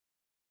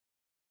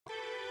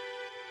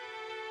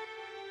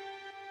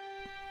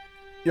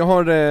 Jag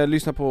har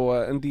lyssnat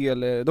på en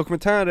del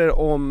dokumentärer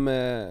om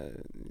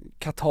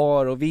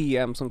Qatar och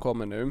VM som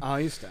kommer nu. Ja,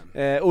 just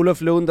det.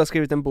 Olof Lund har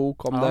skrivit en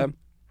bok om det.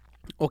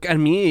 Och är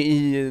med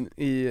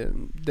i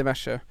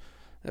diverse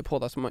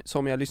poddar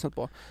som jag har lyssnat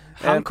på.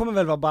 Han kommer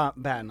väl vara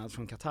bannad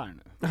från Qatar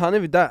nu? Han är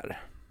väl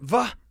där.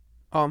 Va?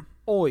 Ja.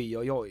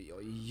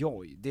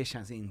 Oj, det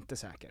känns inte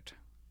säkert.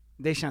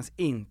 Det känns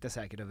inte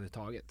säkert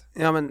överhuvudtaget.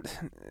 Ja men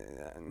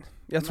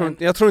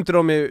jag tror inte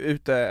de är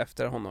ute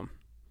efter honom.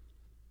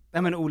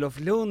 Nej men Olof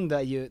Lund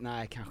är ju,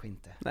 nej kanske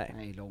inte. Nej.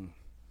 Nej, lång.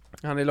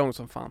 Han är lång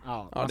som fan.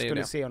 Ja, man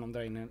skulle se honom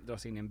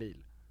dras in i en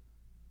bil.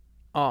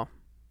 Ja.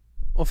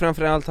 Och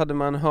framförallt hade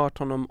man hört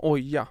honom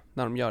oja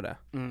när de gör det.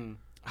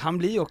 Han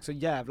blir ju också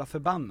jävla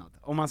förbannad.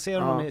 Om man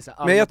ser honom i så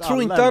här, men jag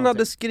tror inte han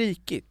hade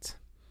skrikit.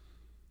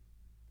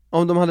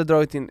 Om de hade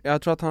dragit in,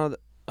 jag tror att han hade,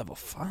 vad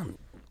fan.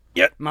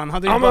 Yeah. Man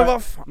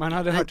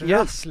hade hört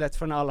rasslet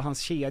från alla hans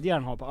kedjor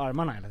han har på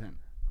armarna hela tiden.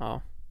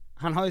 Ja.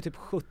 Han har ju typ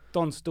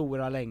 17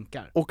 stora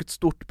länkar. Och ett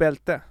stort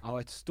bälte.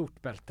 Ja, ett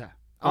stort bälte.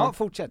 Ja,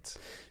 fortsätt.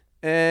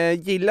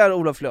 Gillar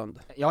Olof Lund?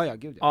 Ja,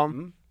 gud ja.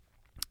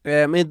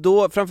 Men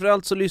då,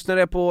 framförallt så lyssnade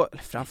jag på,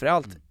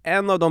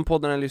 en av de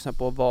poddarna jag lyssnade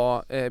på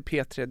var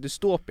P3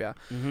 Dystopia.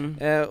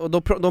 Och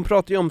de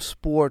pratar ju om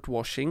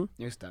sportwashing.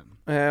 Just det.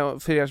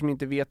 För er som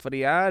inte vet vad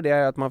det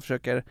är att man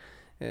försöker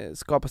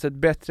skapa sig ett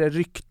bättre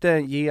rykte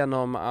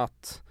genom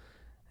att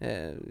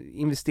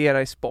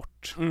investera i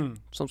sport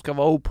som ska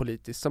vara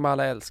opolitiskt, som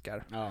alla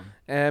älskar. Ja.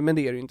 Men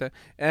det är det ju inte.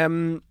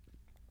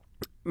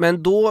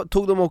 Men då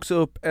tog de också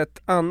upp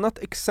ett annat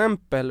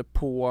exempel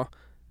på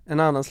en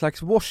annan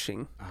slags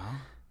washing.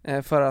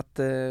 För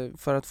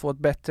att få ett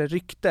bättre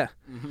rykte.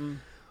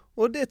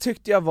 Och det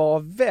tyckte jag var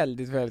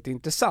väldigt, väldigt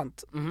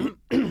intressant.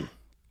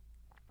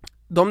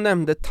 De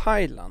nämnde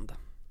Thailand.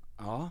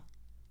 Ja.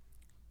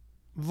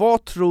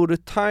 Vad tror du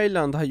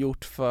Thailand har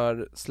gjort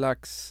för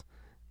slags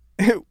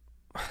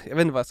jag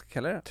vet inte vad jag ska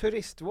kalla det.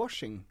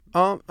 Turistwashing.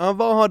 Ja,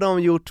 vad har de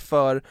gjort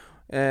för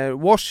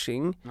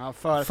washing? Ja,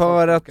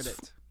 för att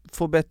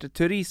få bättre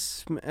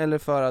turism eller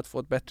för att få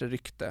ett bättre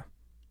rykte?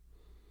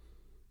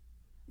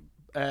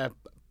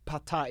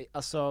 Partaj,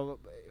 alltså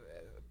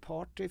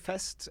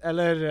partyfest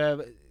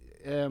eller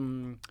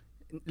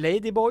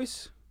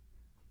ladyboys.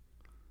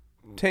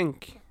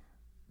 Tänk,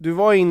 du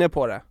var inne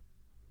på det.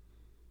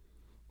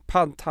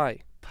 Pad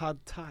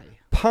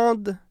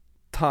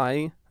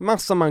thai,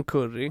 massaman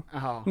curry.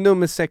 Aha.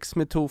 Nummer 6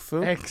 med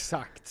tofu.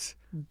 Exakt.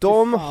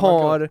 De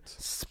har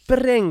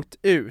sprängt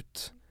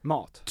ut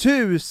mat.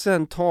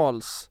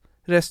 Tusentals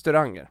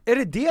restauranger.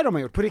 Är det de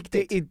har gjort på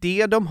riktigt? Det är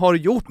det de har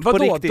gjort på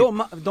riktigt.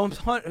 De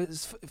har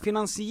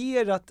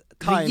finansierat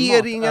thai-mat.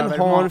 Regeringen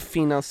har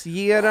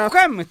finansierat.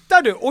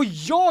 Skämtar du? Och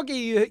jag är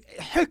ju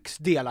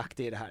högst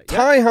delaktig i det här.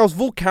 Thai House,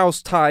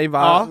 Wokhouse Thai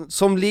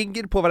som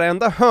ligger på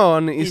varenda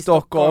hörn i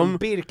Stockholm.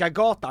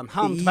 Birkagatan,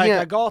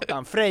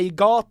 Hantverkargatan,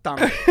 Frejgatan,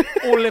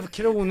 Olof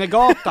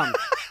Kronegatan,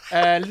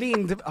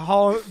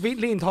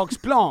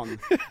 Lindhagsplan,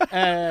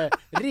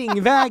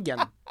 Ringvägen.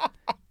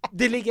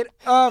 Det ligger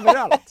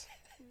överallt.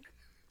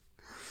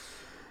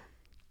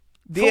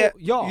 Det är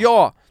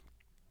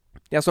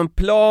alltså en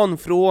plan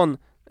från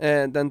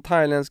den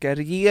thailändska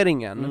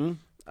regeringen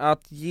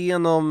att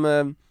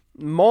genom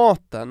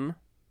maten,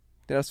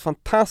 deras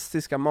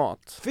fantastiska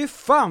mat. Fy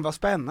fan vad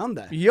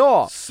spännande!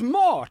 Ja!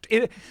 Smart!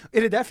 Är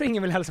det därför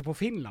ingen vill hälsa på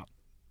Finland?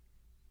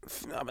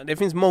 Ja, men det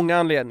finns många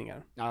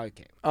anledningar. Ja,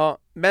 okej. Ja,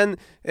 men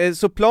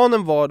så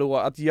planen var då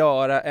att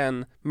göra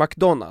en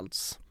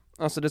McDonald's.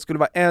 Alltså det skulle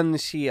vara en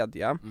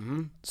kedja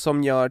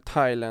som gör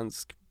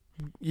thailändsk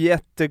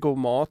jättegod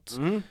mat,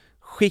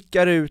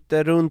 skickar ut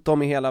det runt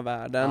om i hela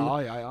världen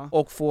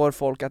och får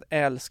folk att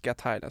älska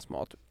thailändsk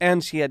mat.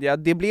 En kedja,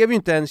 det blev ju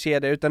inte en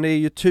kedja utan det är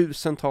ju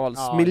tusentals,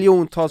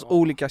 miljontals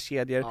olika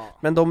kedjor,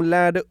 men de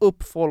lärde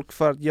upp folk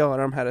för att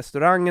göra de här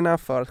restaurangerna,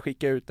 för att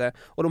skicka ut det,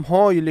 och de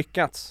har ju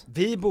lyckats.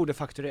 Vi borde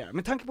fakturera,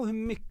 med tanke på hur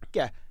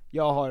mycket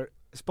jag har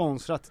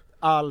sponsrat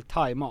all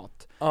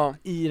thai-mat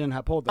i den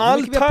här podden.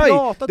 All Thai!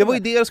 Det var ju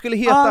det skulle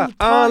heta,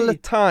 All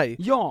Thai!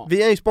 Ja.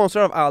 Vi är ju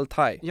sponsrade av All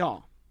Thai.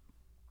 Ja.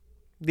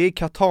 Det är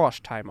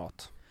Qatars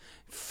thai-mat.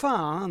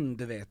 Fan,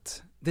 du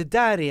vet. Det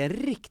där är en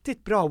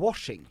riktigt bra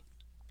washing.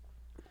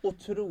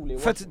 Otrolig washing.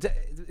 För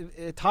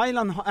att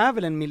Thailand är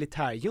väl en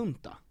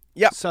militärjunta?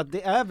 Ja. Så att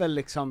det är väl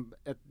liksom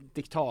ett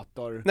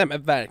diktator. Nej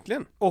men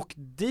verkligen. Och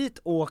dit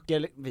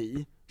åker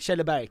vi,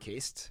 Kjelle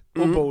Bergqvist,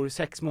 och bor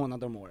 6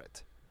 månader om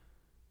året.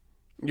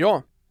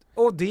 Ja.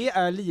 Och det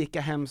är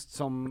lika hemskt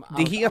som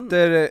det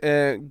heter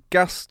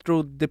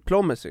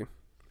gastrodiplomacy.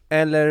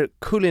 Eller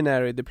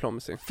culinary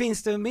diplomacy.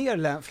 Finns det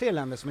fler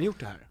länder som har gjort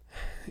det här?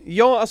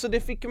 Ja, alltså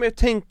det fick mig att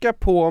tänka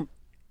på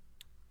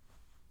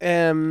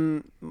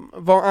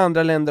vad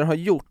andra länder har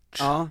gjort.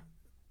 Ja.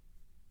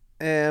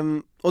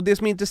 Och det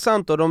som är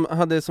intressant då, de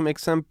hade som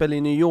exempel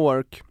i New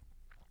York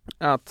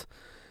att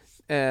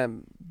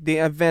det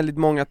är väldigt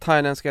många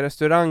thailändska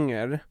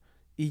restauranger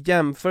i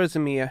jämförelse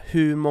med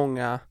hur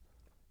många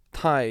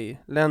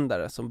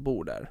thailändare som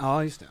bor där.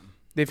 Ja, just det.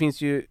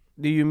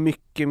 Det är ju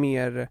mycket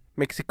mer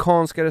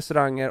mexikanska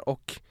restauranger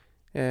och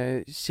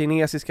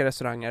kinesiska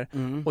restauranger,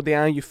 och det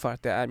är ju för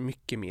att det är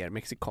mycket mer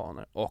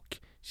mexikaner och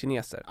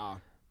kineser.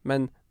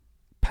 Men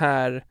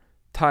per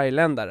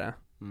thailändare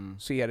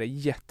så är det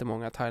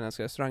jättemånga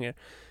thailändska restauranger.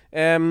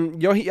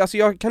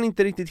 Jag kan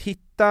inte riktigt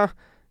hitta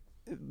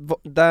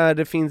där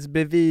det finns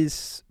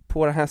bevis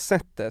på det här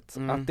sättet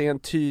att det är en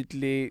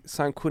tydlig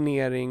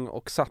sanktionering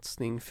och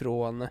satsning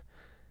från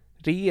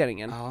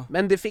regeringen.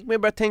 Men det fick mig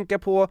börja tänka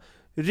på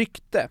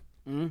rykte.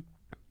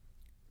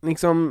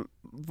 Liksom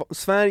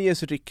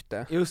Sveriges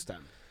rykte. Just det.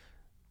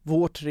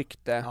 Vårt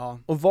rykte.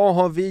 Och vad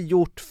har vi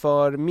gjort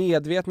för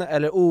medvetna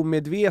eller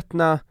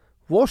omedvetna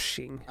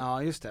washing?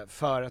 Ja, just det.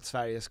 För att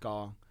Sverige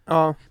ska...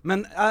 Ja.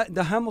 Men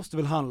det här måste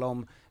väl handla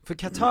om... För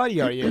Qatar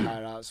gör ju det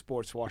här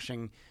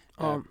sportswashing,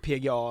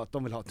 PGA, att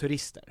de vill ha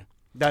turister.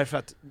 Därför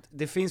att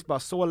det finns bara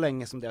så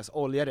länge som deras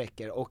olja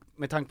räcker, och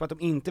med tanke på att de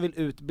inte vill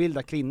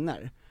utbilda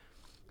kvinnor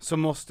så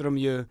måste de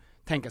ju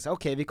tänka sig,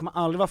 okej, vi kommer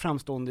aldrig vara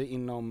framstående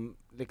inom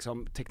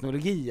liksom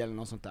teknologi eller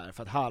något sånt där,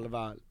 för att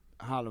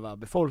halva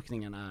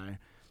befolkningen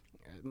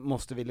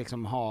måste vi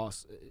liksom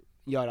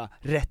göra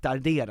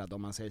retarderad,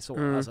 om man säger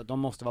så. Alltså de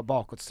måste vara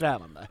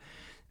bakåtsträvande.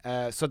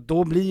 Så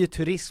då blir ju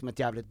turism ett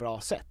jävligt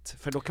bra sätt,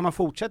 för då kan man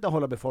fortsätta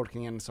hålla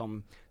befolkningen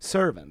som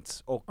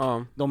servants, och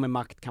de med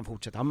makt kan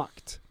fortsätta ha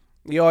makt.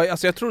 Ja,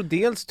 alltså jag tror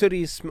dels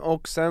turism,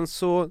 och sen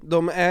så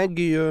de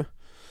äger ju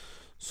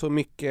så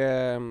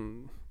mycket,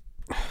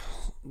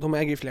 de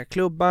äger flera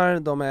klubbar,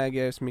 de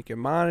äger så mycket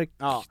mark,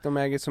 de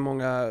äger så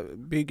många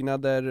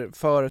byggnader,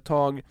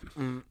 företag,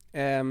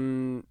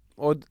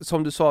 och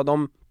som du sa,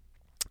 de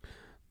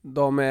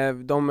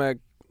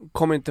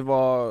kommer inte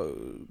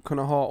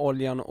kunna ha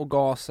oljan och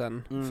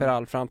gasen för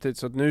all framtid,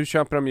 så nu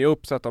köper de ju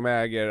upp så att de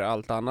äger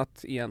allt annat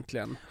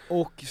egentligen.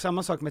 Och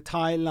samma sak med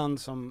Thailand,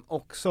 som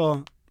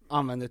också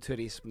använder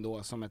turism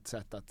då som ett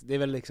sätt att, det är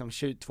väl liksom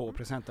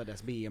 22% av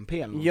dess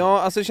BNP eller något.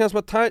 Ja, alltså det känns som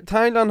att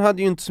Thailand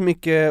hade ju inte så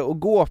mycket att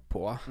gå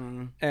på,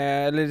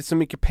 eller så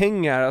mycket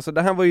pengar. Alltså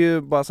det här var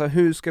ju bara så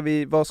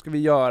här, vad ska vi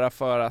göra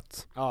för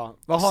att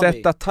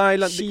sätta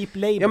Thailand... Cheap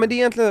labor. Ja, men det är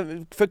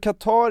egentligen, för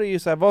Qatar är ju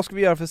så här, vad ska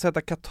vi göra för att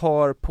sätta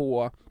Qatar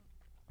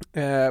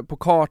på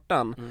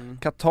kartan?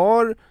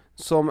 Qatar,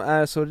 som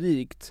är så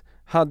rikt,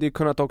 hade ju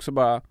kunnat också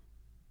bara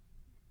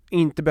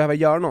inte behöva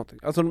göra någonting.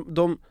 Alltså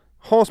de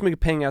har så mycket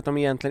pengar att de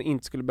egentligen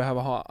inte skulle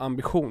behöva ha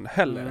ambition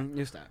heller.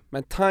 Just det.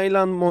 Men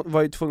Thailand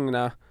var ju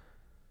tvungna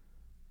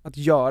att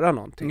göra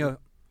någonting.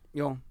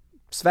 Ja.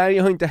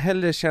 Sverige har inte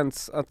heller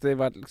känts att det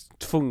var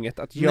tvunget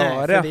att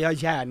göra. Nej, för vi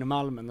har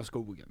järnmalmen och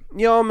skogen.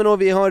 Ja, men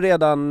och vi har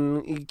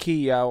redan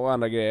Ikea och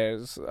andra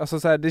grejer. Alltså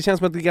så här, det känns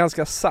som att det är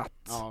ganska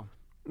satt. Ja.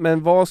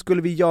 Men vad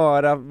skulle vi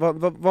göra?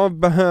 Vad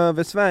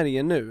behöver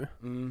Sverige nu?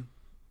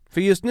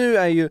 För just nu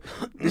är ju,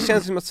 det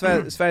känns som att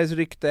Sveriges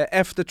rykte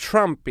efter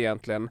Trump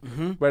egentligen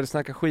började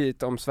snacka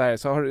skit om Sverige,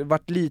 så har det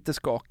varit lite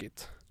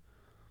skakigt.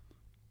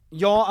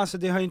 Ja, alltså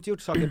det har ju inte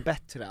gjort saker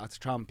bättre att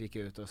Trump gick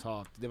ut och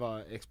sa att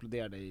det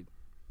exploderade i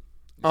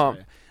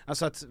Sverige.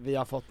 Alltså att vi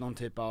har fått någon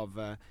typ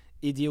av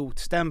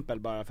idiotstämpel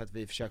bara för att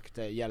vi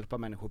försökte hjälpa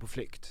människor på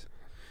flykt.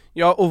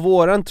 Ja, och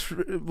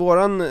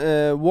våran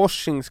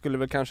washing skulle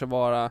väl kanske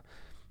vara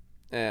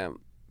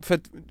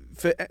för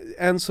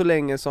än så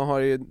länge så har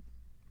ju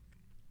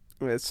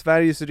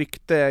Sveriges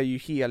rykte är ju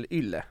hel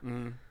ylle.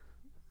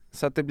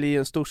 Så att det blir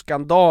en stor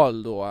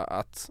skandal då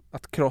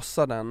att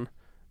krossa den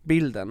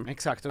bilden.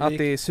 Exakt. Att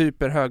det är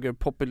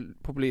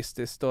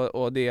superhögerpopulistiskt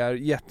och det är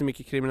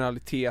jättemycket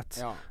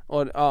kriminalitet.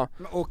 Ja.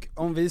 Och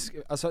om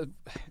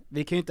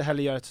vi kan ju inte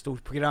heller göra ett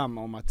stort program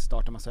om att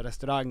starta massa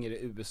restauranger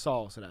i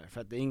USA och sådär,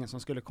 för att det är ingen som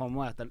skulle komma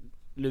och äta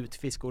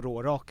lutfisk och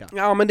råraka.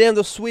 Ja, men det är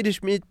ändå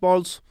Swedish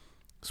meatballs,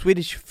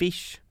 Swedish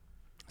fish.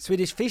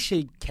 Swedish fish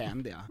är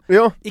candy.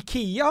 Ja.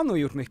 Ikea har nog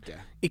gjort mycket.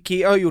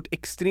 Ikea har gjort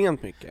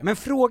extremt mycket. Men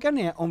frågan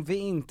är om vi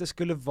inte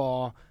skulle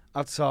vara,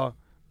 alltså,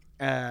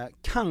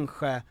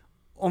 kanske,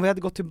 om vi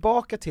hade gått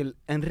tillbaka till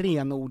en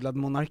renodlad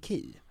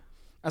monarki.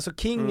 Alltså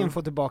kingen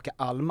får tillbaka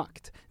all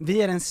makt.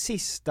 Vi är den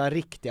sista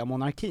riktiga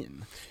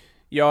monarkin.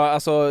 Ja,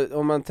 alltså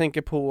om man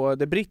tänker på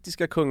det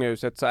brittiska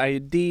kungahuset så är ju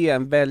det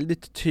en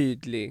väldigt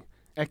tydlig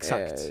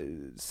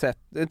sätt,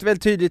 ett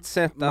väldigt tydligt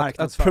sätt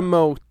att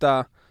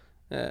promota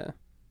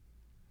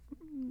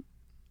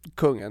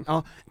kungen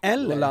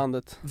eller och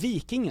landet.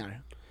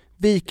 Vikingar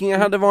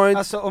hade varit...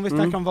 Alltså om vi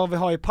snackar om vad vi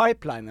har i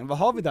pipelinen, vad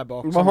har vi där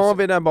bak? Vad har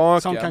vi där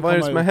bak? Vad är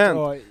det som har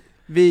hänt?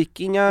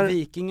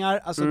 Vikingar,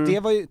 alltså det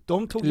var ju,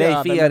 de tog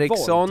Leif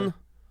Eriksson,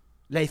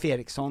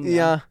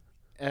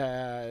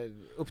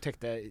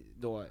 upptäckte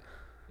då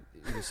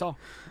USA,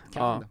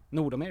 Kanada,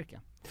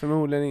 Nordamerika.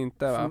 Förmodligen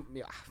inte, va?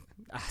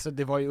 Alltså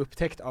det var ju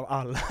upptäckt av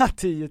alla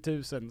 10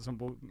 000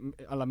 som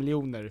alla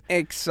miljoner.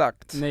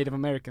 Exakt. Native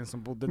Americans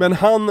som bodde Men där.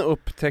 han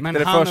upptäckte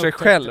det för sig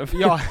själv.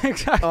 Ja,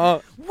 exakt.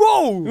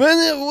 Wow!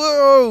 Men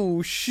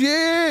wow,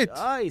 shit!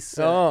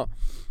 Nice.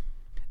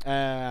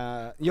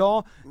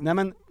 Nej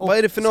men... Vad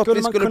är det för något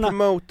vi skulle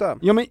promota?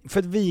 Ja men för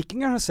att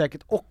vikingar har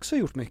säkert också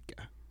gjort mycket.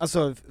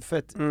 Alltså för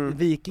att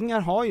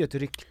vikingar har ju ett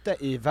rykte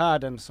i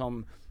världen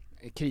som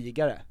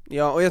krigare.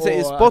 Ja, och jag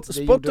säger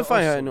Spotify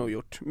har nog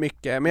gjort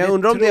mycket, men jag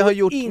undrar om det har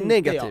gjort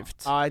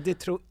negativt. Nej, det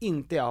tror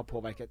inte jag har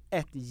påverkat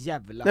ett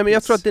jävla. Nej, men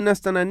jag tror att det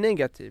nästan är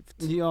negativt.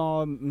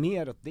 Ja,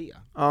 mer åt det.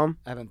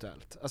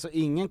 Eventuellt. Alltså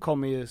ingen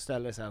kommer ju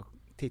ställa sig och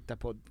titta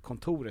på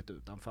kontoret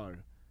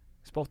utanför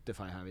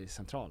Spotify här vid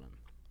centralen.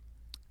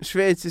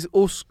 Schweizisk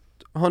ost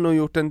har nog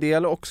gjort en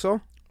del också.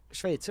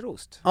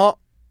 Schweizerost? Ja.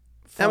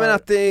 Jag menar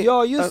att det,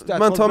 just det,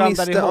 man tar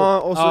miste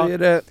och så är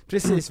det...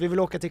 Precis, vi vill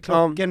åka till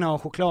klockorna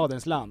och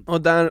chokladens land.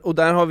 Och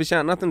där har vi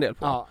tjänat en del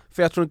på.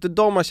 För jag tror inte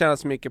de har tjänat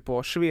så mycket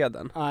på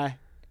Sweden. Nej.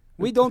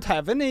 We don't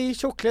have any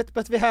chocolate,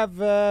 but we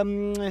have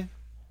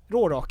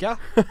råraka.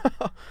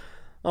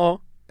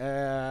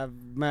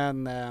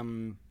 Men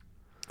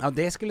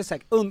det skulle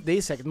säkert, det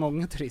är säkert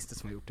många turister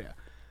som har gjort det.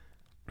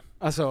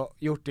 Alltså,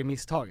 gjort det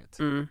misstaget.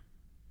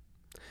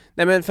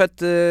 Nej men för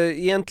att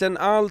egentligen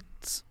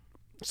allt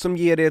som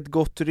ger det ett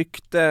gott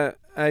rykte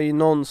är ju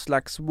någon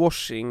slags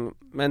washing,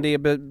 men det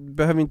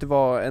behöver inte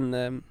vara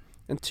en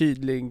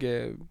tydlig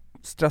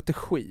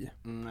strategi.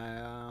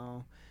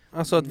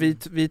 Alltså att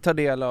vi tar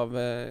del av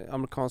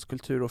amerikansk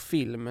kultur och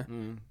film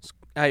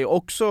är ju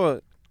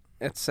också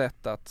ett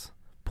sätt att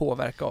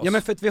påverka oss. Ja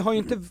men för att vi har ju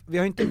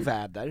inte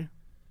väder.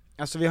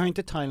 Alltså vi har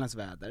inte Thailands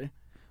väder.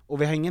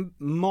 Och vi har ingen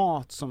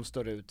mat som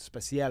står ut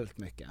speciellt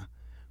mycket.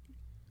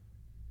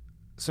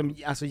 Som,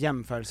 alltså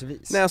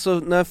jämförelsevis. Nej, alltså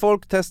när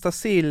folk testar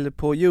sill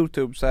på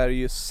YouTube så är det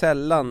ju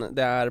sällan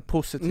det är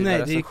positiva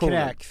recensioner. Nej, det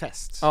är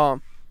kräkfest. Ja.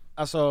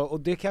 Alltså,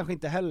 och det kanske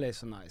inte heller är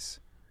så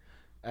nice.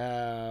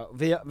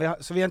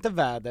 Så vi har inte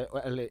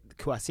väder, eller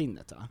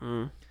kuasinnet va?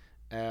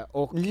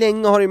 Och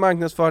länge har det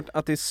marknadsfört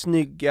att det är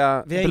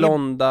snygga,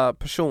 blonda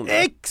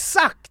personer.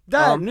 Exakt!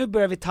 Där! Nu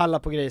börjar vi talla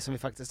på grejer som vi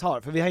faktiskt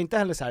har. För vi har inte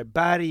heller så här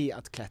berg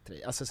att klättra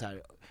i. Alltså så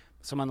här,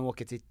 som man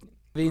åker till.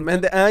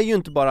 Men det är ju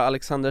inte bara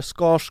Alexander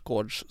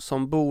Skarsgård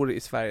som bor i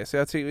Sverige, så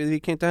jag tror vi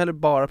kan inte heller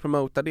bara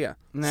promota det.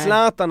 Nej.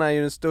 Zlatan är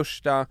ju den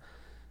största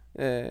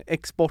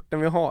exporten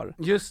vi har.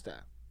 Just det.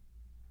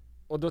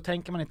 Och då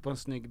tänker man inte på en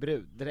snygg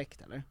brud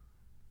direkt, eller?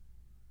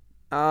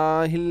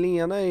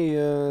 Helena är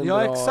ju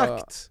ja, bra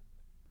exakt.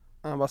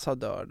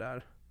 Ambassadör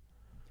där.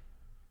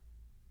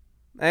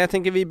 Nej, jag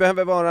tänker vi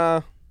behöver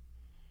vara...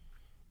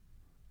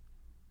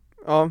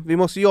 Ja, vi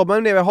måste jobba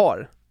med det vi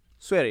har.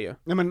 Så är det ju.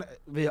 Nej men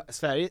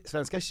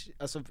svenska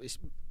alltså,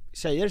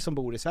 tjejer som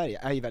bor i Sverige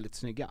är ju väldigt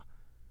snygga.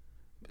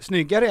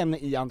 Snyggare än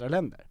i andra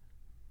länder.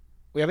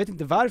 Och jag vet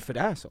inte varför det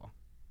är så.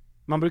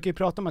 Man brukar ju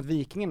prata om att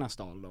vikingarna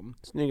stal dem.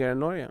 Snyggare än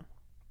Norge?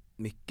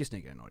 Mycket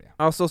snyggare än Norge.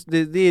 Alltså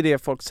det är det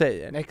folk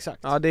säger. Exakt.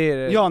 Ja, det är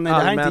det. Ja, nej, det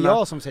här är inte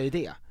jag som säger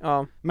det.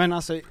 Ja. Men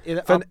alltså,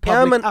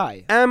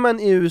 är man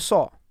i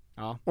USA,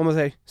 om man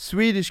säger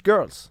Swedish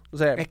girls, och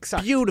säger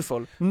exakt.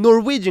 Beautiful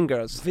Norwegian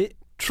girls.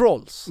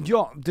 Trolls.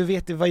 Ja, du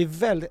vet, det var ju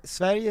väldigt,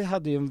 Sverige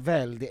hade ju en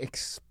väldig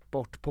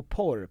export på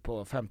porr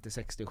på 50,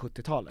 60 och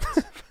 70-talet.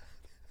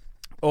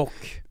 Och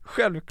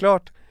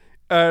självklart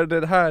är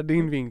det här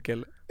din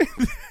vinkel.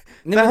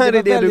 Nej, det här är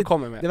det väldigt, du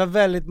kommer med. Det var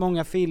väldigt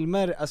många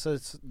filmer, alltså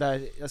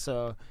där,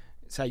 alltså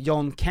så här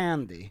John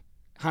Candy,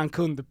 han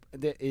kunde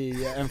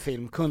i en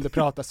film kunde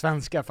prata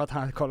svenska för att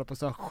han kollade på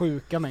så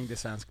sjuka mängder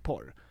svensk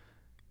porr.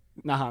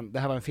 Det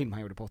här var en film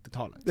han gjorde på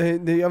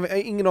 80-talet. Jag har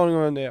ingen aning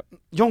om vem det är.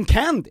 John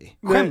Candy?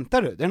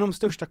 Skämtar du? Det är en av de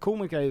största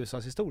komikerna i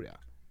USAs historia.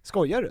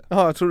 Skojar du?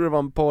 Ja, jag trodde det var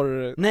en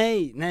porr...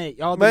 Nej,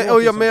 ja,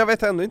 men jag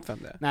vet ändå inte vem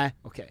det är. Nej,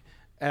 okej.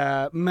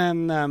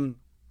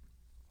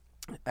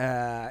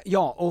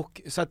 Ja,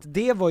 och så att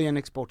det var ju en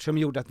export som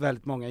gjorde att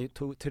väldigt många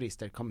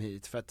turister kom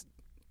hit för att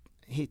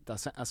hitta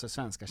alltså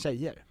svenska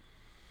tjejer.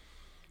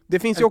 Det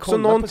finns ju också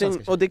någonting,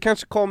 och det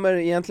kanske kommer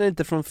egentligen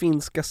inte från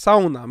finska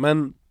sauna,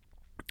 men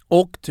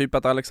och typ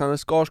att Alexander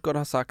Skarsgård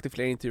har sagt i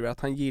flera intervjuer att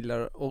han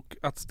gillar och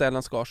att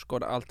Stellan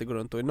Skarsgård alltid går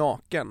runt och är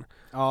naken.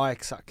 Ja,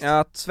 exakt.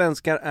 Att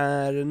svenskar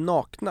är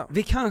nakna.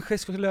 Vi kanske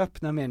skulle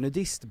öppna med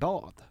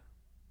nudistbad.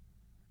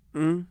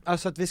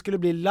 Alltså att vi skulle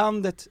bli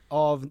landet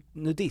av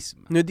nudism.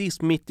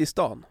 Nudism mitt i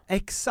stan.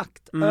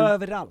 Exakt,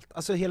 överallt.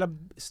 Alltså hela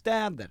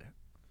städer.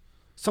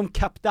 Som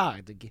Cap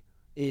d'Agde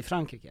i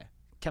Frankrike.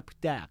 Cap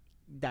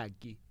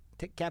d'Agde.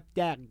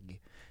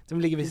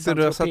 Som ligger vid Saint-Tropez.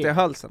 Du har satt i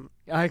halsen.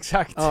 Ja,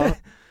 exakt. Ja.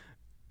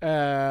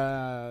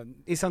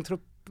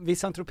 Vid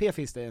Saint-Tropez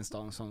finns det en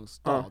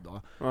stad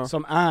då,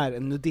 som är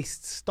en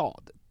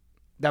nudiststad.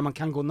 Där man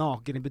kan gå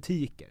naken i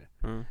butiker.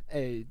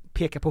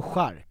 Peka på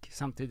chark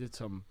samtidigt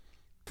som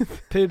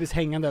pubis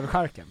hängande över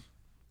charken.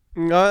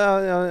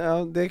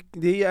 Ja,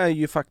 det är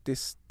ju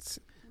faktiskt...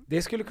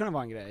 Det skulle kunna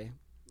vara en grej.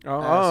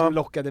 Som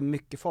lockade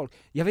mycket folk.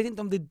 Jag vet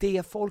inte om det är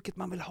det folket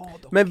man vill ha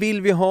då. Men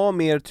vill vi ha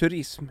mer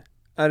turism?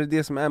 Är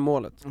det som är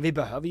målet? Vi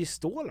behöver ju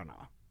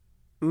stålarna.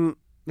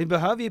 Vi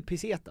behöver ju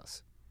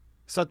pesetas.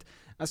 Så att,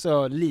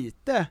 alltså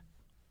lite...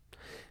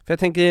 För jag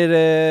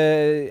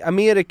tänker,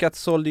 Amerikat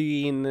sålde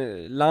ju in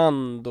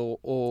land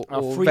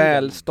och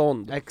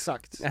välstånd.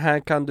 Exakt. Här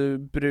kan du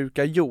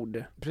bruka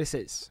jord.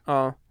 Precis.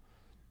 Ja.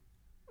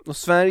 Och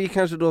Sverige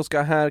kanske då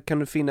ska, här kan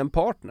du finna en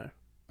partner.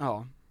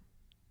 Ja.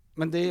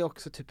 Men det är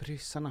också typ,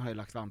 ryssarna har ju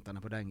lagt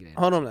vantarna på den grejen.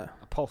 Har de det?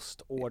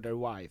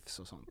 Post-order wives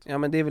och sånt. Ja,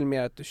 men det är väl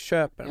mer att du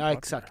köper en partner.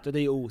 Exakt, och det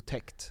är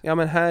otäckt. Ja,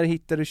 men här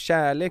hittar du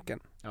kärleken.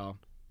 Ja.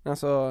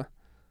 Alltså,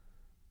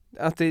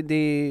 att det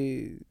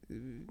är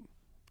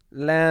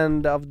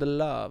land of the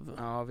love.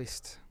 Ja,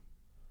 visst.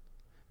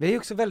 Vi är ju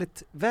också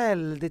väldigt,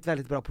 väldigt,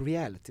 väldigt bra på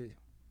reality.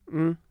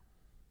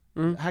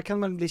 Här kan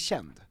man bli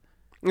känd.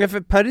 Ja,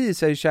 för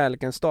Paris är ju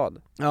kärlekens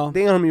stad. Ja.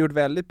 Det har de gjort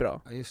väldigt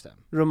bra. Ja, just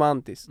det.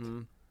 Romantiskt.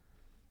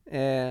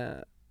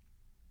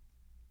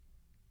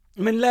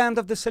 Men land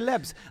of the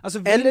celebs. Alltså,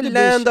 eller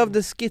land of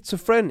the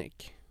schizophrenic.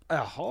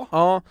 Jaha.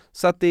 Ja,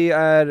 så att det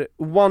är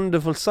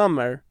wonderful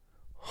summer,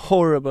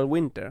 horrible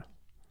winter.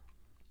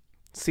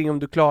 Se om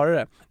du klarar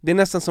det. Det är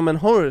nästan som en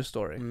horror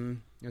story.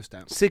 Just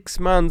det. 6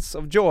 months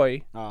of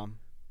joy. Ja.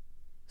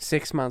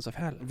 6 months of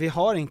hell. Vi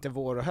har inte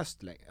vår och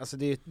höst längre. Alltså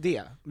det är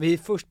det. Vi är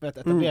först med att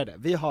etablera det.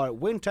 Vi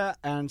har winter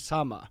and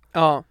summer.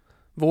 Ja.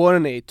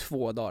 Våren är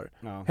 2 dagar.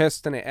 Ja.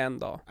 Hösten är 1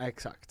 dag.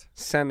 Exakt.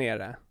 Sen är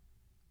det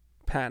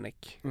panic.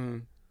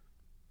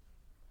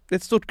 Det är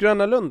ett stort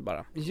Gröna Lund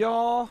bara.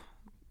 Ja.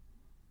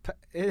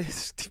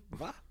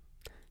 Va?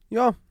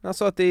 Ja,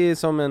 alltså att det är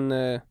som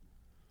en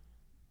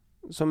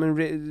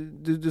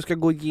du ska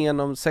gå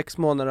igenom 6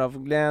 månader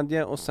av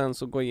glädje och sen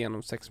så gå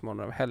igenom 6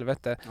 månader av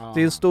helvete.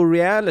 Det är en stor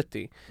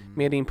reality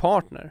med din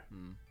partner.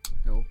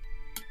 Jo.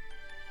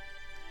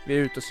 Vi är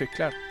ute och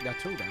cyklar. Jag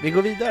tror det. Vi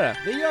går vidare.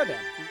 Vi gör det.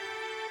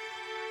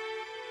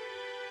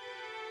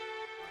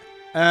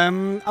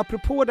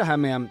 Apropå det här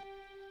med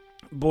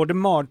både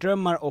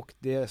mardrömmar och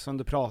det som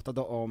du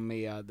pratade om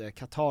med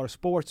Qatar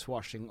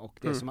sportswashing och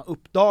det som har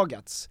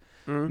uppdagats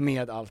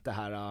med allt det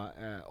här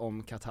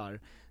om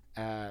Qatar.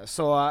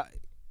 Så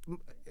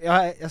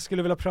jag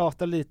skulle vilja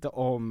prata lite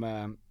om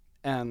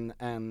en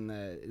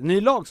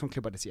ny lag som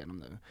klubbades igenom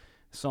nu,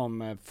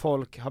 som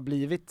folk har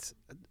blivit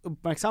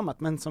uppmärksammat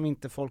men som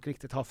inte folk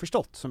riktigt har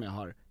förstått, som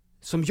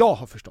jag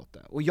har förstått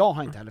det, och jag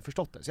har inte heller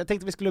förstått det. Så jag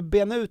tänkte vi skulle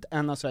bena ut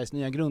en av Sveriges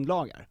nya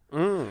grundlagar.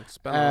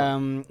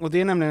 Spännande. Och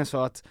det är nämligen så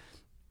att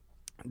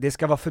det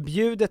ska vara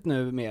förbjudet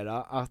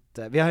numera att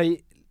vi har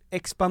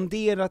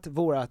expanderat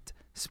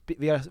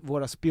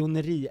våra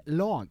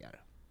spionerilagar.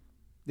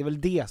 Det är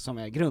väl det som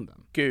är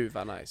grunden. Gud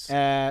vad nice.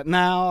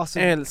 Alltså,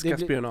 älskar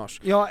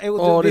spionage. Ja, det är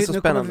så nu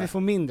spännande. kommer vi få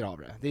mindre av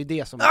det. Det är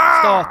det som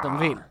staten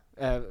vill.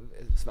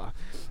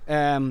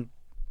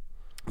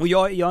 Och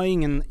jag är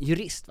ingen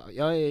jurist, va?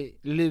 Jag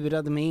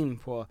lurade mig in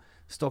på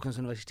Stockholms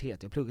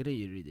universitet. Jag pluggade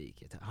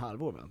juridik ett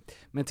halvår, va?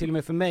 Men till och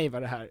med för mig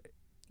var det här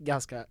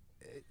ganska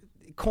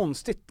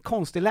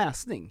konstig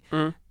läsning.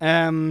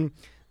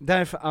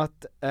 Därför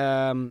att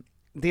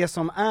det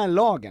som är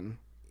lagen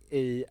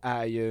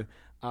är ju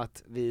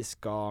att vi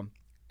ska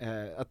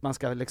att man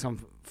ska liksom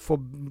få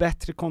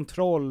bättre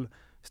kontroll,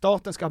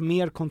 staten ska ha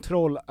mer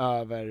kontroll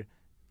över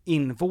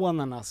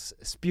invånarnas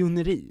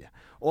spioneri.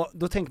 Och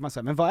då tänker man så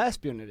här, men vad är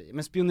spioneri?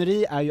 Men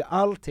spioneri är ju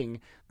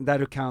allting där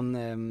du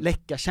kan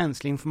läcka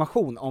känslig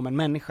information om en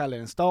människa eller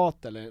en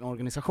stat eller en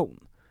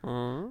organisation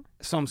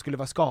som skulle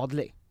vara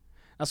skadlig.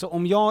 Alltså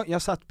om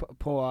jag satt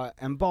på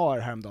en bar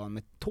häromdagen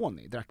med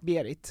Tony, drack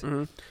Berit,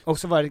 och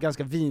så var det ett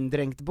ganska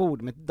vindränkt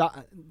bord med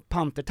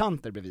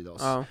pantertanter bredvid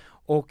oss.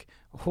 Och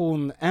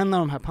en av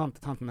de här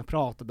pantertanterna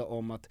pratade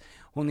om att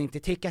hon inte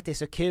tycker att det är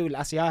så kul.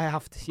 Alltså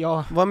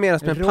vad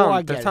menas med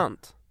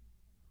pantertant?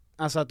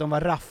 Alltså att de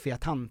var raffiga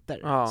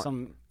tanter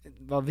som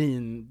var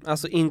vin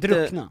Alltså inte,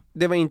 druckna.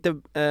 det var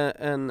inte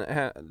en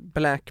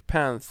Black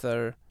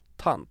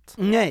Panther-tant.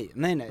 Nej.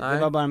 Det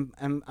var bara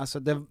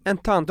en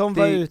tant, de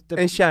var ute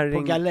en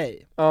kärring på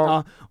galej.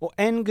 Ja. Och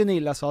en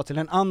Gunilla sa till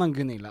en annan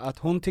Gunilla att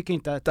hon tycker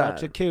inte att det har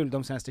varit Där. så kul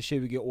de senaste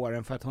 20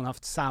 åren för att hon har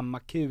haft samma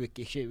kuk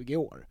i 20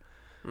 år.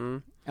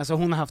 Mm. Alltså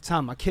hon har haft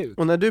samma kuk.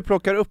 Och när du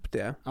plockar upp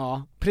det,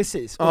 Ja,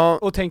 precis. Ja.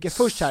 Och tänker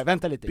först här,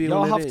 vänta lite, jag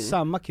har Spioneri. haft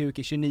samma kuk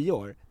i 29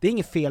 år. Det är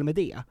inget fel med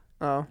det,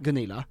 ja.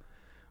 Gunilla.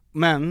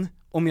 Men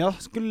om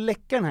jag skulle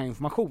läcka den här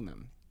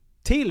informationen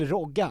till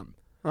Roggan,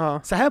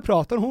 Ja. så här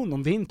pratar hon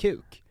om din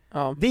kuk.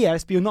 Ja. Det är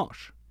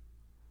spionage.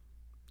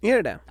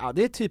 Är det? Ja,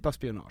 det är typ av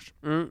spionage.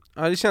 Mm.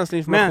 Ja, det är känslig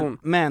information.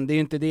 Men det är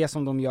ju inte det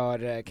som de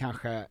gör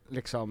kanske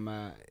liksom,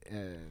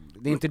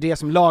 det är inte det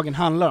som lagen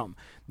handlar om.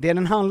 Det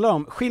den handlar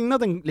om,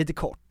 skillnaden lite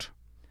kort,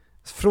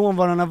 från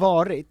vad den har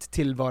varit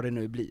till vad det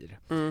nu blir.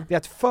 Det är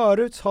att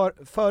förut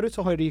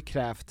så har det ju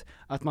krävt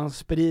att man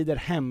sprider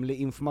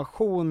hemlig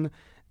information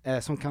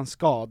som kan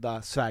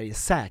skada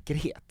Sveriges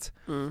säkerhet.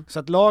 Så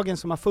att lagen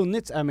som har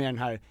funnits är med den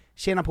här,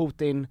 tjena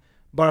Putin,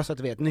 bara så att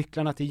du vet,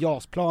 nycklarna till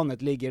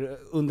JAS-planet ligger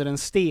under en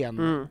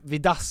sten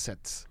vid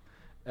dasset.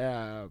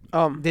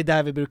 Det är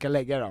där vi brukar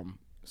lägga dem.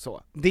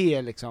 Så. Det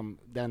är liksom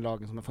den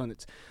lagen som har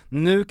funnits.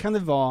 Nu kan det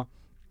vara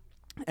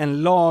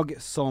en lag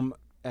som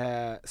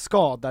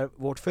skadar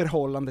vårt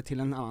förhållande till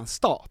en annan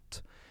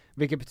stat.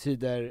 Vilket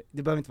betyder,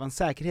 det behöver inte vara en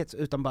säkerhet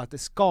utan bara att det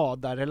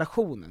skadar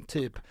relationen.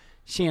 Typ,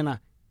 tjena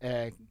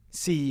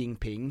Xi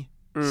Jinping,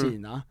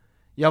 Kina.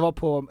 Jag var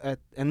på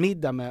en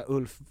middag med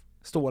Ulf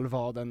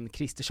Stålvaden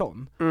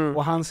Kristersson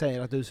och han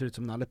säger att du ser ut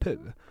som Nalle Puh.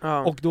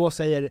 Och då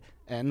säger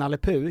Nalle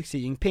Puh, Xi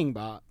Jinping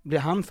blir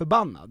han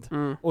förbannad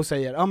och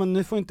säger, ja men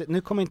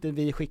nu kommer inte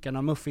vi skicka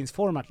några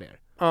muffinsformar till er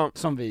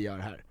som vi gör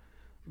här.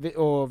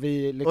 Och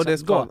vi liksom,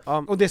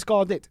 och det är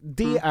skadligt.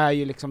 Det är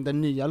ju liksom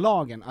den nya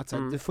lagen, att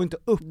du får inte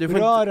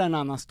uppröra en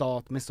annan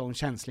stat med sån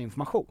känslig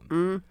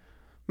information.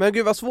 Men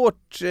gud vad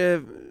svårt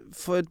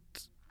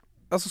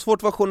svårt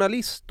att vara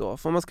journalist då.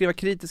 Får man skriva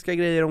kritiska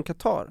grejer om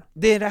Qatar?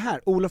 Det är det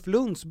här, Olof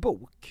Lunds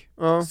bok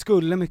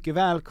skulle mycket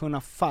väl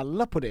kunna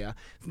falla på det.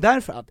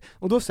 Därför att,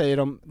 och då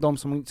säger de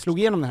som slog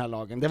igenom den här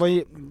lagen, det var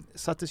ju,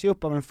 sattes ju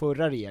upp av den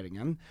förra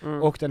regeringen,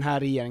 och den här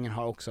regeringen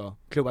har också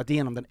klubbat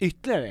igenom den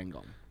ytterligare en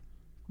gång.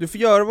 Du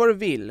får göra vad du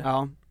vill,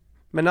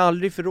 men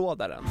aldrig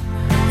förråda den.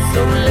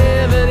 Som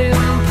lever in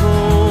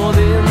på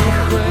din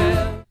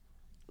själ.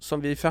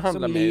 Som vi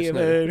förhandlar som med just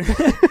nu.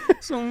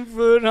 Som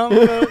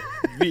förhandlar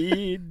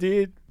vid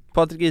ditt...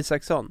 Patrik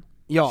Isaksson.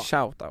 Ja.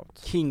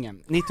 Shoutout. Kingen.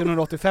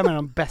 1985 är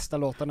de bästa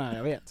låtarna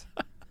jag vet.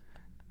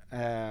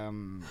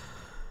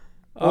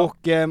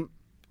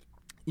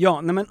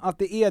 Ja, nej men att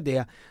det är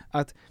det,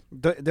 att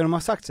det de har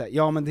sagt så här,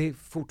 ja men det är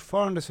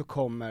fortfarande så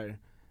kommer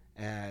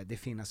det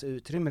finnas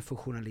utrymme för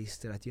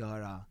journalister att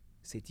göra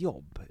sitt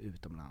jobb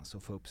utomlands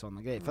och få upp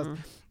sådana grejer.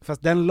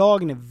 Fast den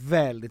lagen är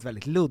väldigt,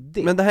 väldigt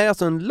luddig. Men det här är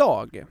alltså en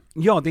lag?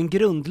 Ja, det är en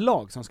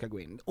grundlag som ska gå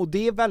in. Och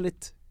det är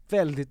väldigt,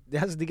 det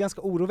är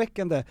ganska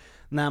oroväckande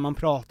när man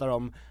pratar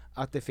om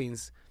att det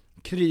finns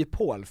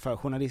kryphål för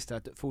journalister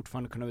att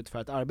fortfarande kunna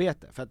utföra ett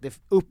arbete. För att det,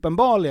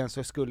 uppenbarligen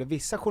så skulle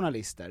vissa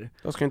journalister,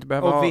 de ska inte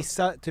behöva och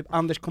vissa, typ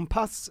Anders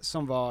Kompass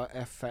som var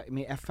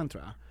med FN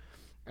tror jag,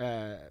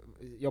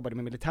 jobbade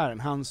med militären,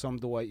 han som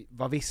då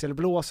var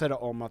visselblåsare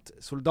om att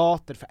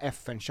soldater för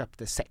FN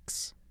köpte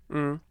sex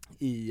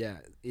i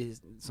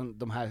som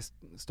de här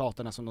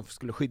staterna som de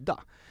skulle skydda.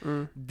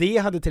 Det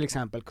hade till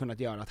exempel kunnat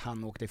göra att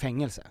han åkte i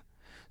fängelse.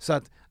 Så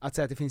att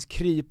säga att det finns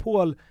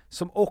kryphål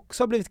som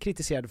också har blivit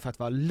kritiserade för att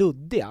vara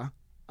luddiga,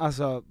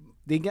 alltså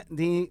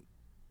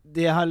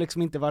det har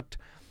liksom inte varit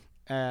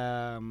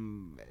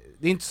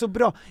det är inte så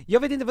bra. Jag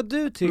vet inte vad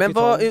du tycker.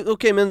 Men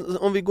okej, men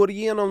om vi går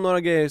igenom några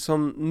grejer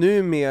som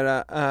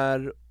numera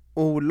är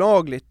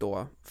olagligt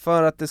då,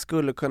 för att det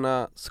skulle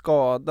kunna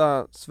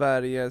skada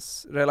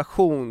Sveriges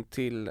relation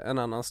till en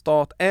annan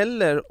stat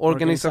eller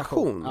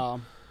organisation. Ja.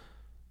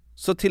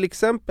 Så till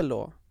exempel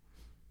då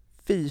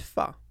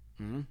FIFA.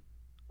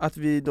 Att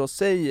vi då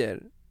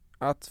säger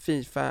att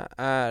FIFA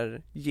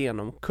är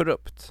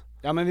genomkorrupt.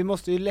 Ja, men vi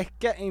måste ju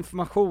läcka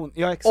information,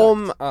 ja exakt.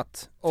 Om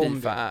att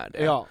FIFA är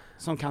det. Ja,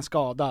 som kan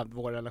skada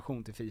vår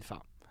relation till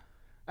FIFA.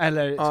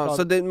 Eller ja,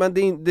 så men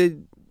det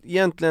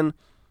egentligen,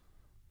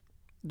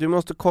 du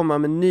måste komma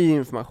med ny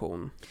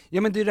information.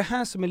 Ja, men det är det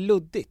här som är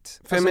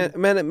luddigt. För alltså,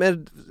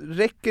 men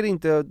räcker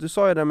inte, du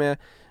sa ju där med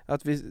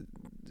att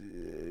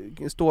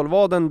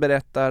Stålvaden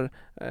berättar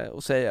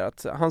och säger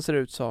att han ser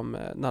ut som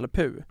Nalle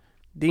Puh.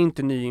 Det är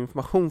inte ny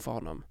information för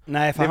honom.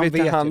 Nej, för det han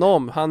vet han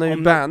om. Han har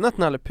ju bannat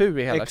Nalle Puh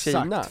i hela Kina.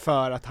 Exakt,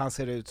 för att han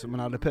ser ut som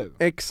Nalle Puh.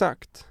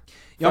 Exakt.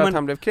 För att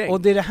han blev kränkt.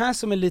 Och det är det här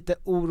som är lite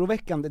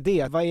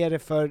oroväckande. Vad är det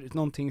för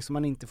någonting som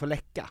man inte får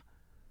läcka?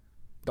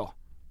 Då.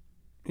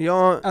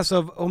 Ja,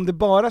 alltså om det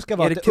bara ska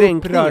vara det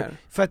upprör,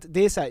 för att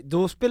det är så här,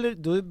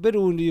 då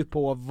beror det ju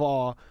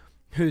på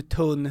hur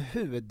tunn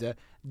hud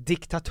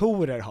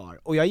diktatorer har.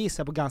 Och jag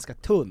gissar på ganska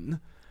tunn.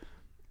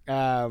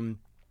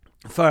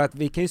 För att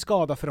vi kan ju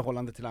skada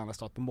förhållandet till andra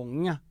stat på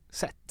många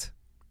sätt.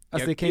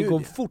 Alltså Ja, det kan ju gud, gå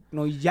ja. fort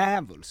något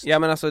djävulskt. Ja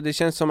men alltså det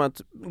känns som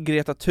att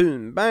Greta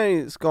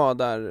Thunberg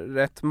skadar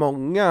rätt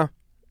många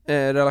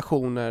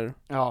relationer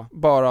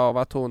bara av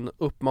att hon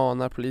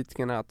uppmanar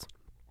politikerna att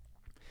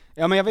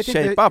men jag vet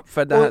shape inte, up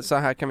för det här, så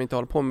här kan vi inte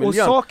hålla på med och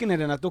miljön. saken är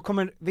den att då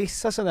kommer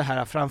vissa sådana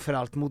här,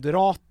 framförallt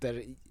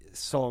moderater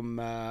som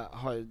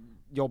har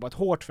jobbat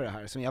hårt för det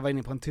här, som jag var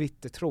inne på en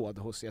Twitter-tråd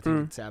hos, jag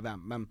tänkte inte säga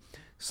vem, men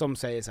som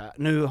säger så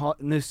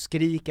här: nu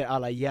skriker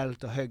alla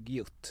hjält och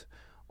högljutt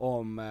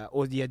om,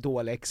 och ger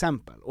dåliga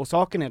exempel. Och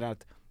saken är den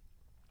att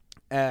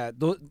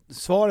då,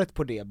 svaret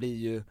på det blir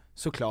ju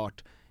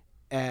såklart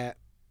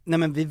nej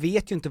men vi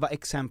vet ju inte vad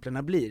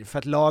exemplen blir, för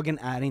att lagen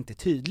är inte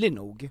tydlig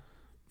nog.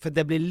 För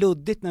det blir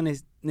luddigt när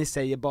ni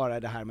säger bara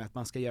det här med att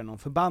man ska göra någon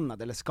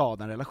förbannad eller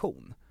skada en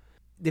relation.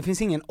 Det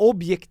finns ingen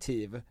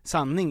objektiv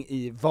sanning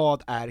i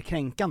vad är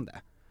kränkande.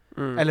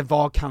 Eller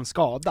vad kan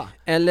skada.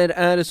 Eller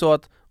är det så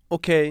att,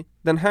 okej,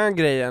 den här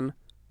grejen,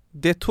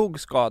 det tog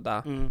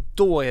skada,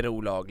 då är det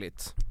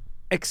olagligt.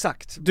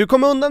 Exakt. Du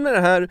kom undan med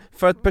det här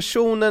för att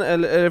personen,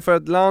 eller för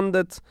att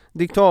landet,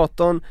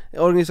 diktatorn,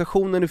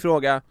 organisationen i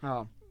fråga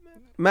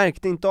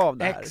märkte inte av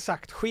det här.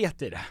 Exakt,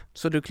 sket i det.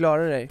 Så du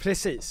klarar dig.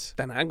 Precis.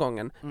 Den här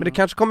gången. Men det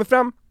kanske kommer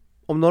fram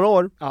om några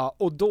år. Ja,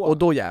 och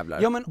då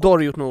jävlar. Ja, men, då har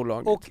du gjort något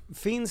olagligt. Och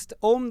finns det,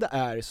 om det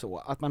är så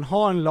att man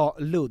har en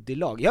luddig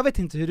lag, jag vet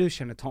inte hur du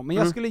känner Tom, men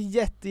jag skulle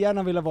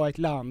jättegärna vilja vara i ett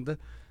land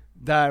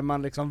där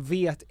man liksom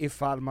vet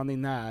ifall man är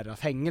nära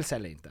fängelse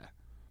eller inte.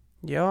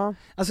 Ja.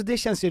 Alltså det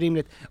känns ju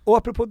rimligt. Och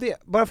apropå det,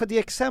 bara för att ge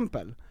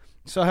exempel,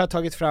 så har jag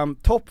tagit fram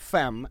topp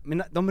 5,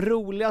 de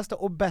roligaste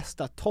och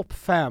bästa topp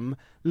 5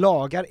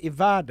 lagar i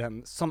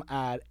världen som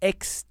är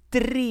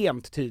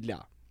extremt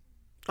tydliga.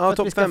 Ja,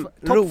 topp 5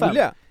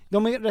 roliga.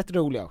 De är rätt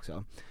roliga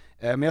också.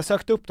 Men jag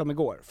sökte upp dem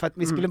igår för att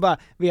vi skulle bara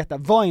veta,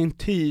 vad är en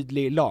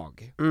tydlig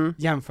lag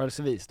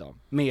jämförelsevis då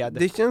med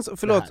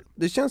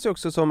det känns ju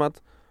också som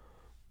att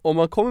om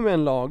man kommer med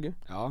en lag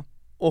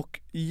och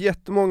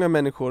jättemånga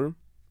människor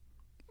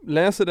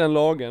läser den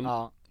lagen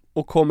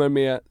och kommer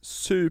med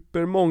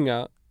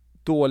supermånga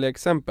dåliga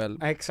exempel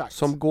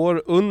som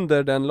går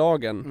under den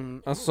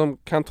lagen, alltså som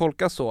kan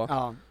tolkas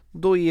så,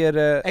 då är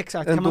det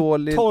kan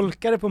man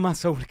tolka det på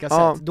massa olika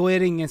sätt, då är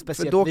det ingen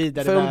speciellt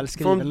vidare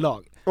välskriven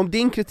lag. Om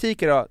din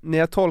kritik är då, ni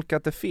har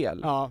tolkat det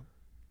fel,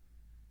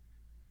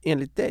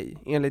 enligt dig,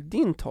 enligt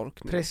din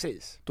tolkning,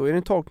 precis, då är det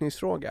en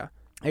tolkningsfråga.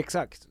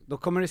 Exakt, då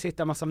kommer det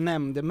sitta massa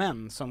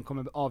nämndemän som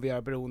kommer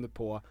avgöra beroende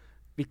på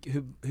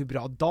hur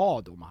bra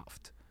dag de har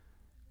haft,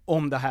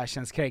 om det här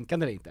känns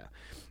kränkande eller inte.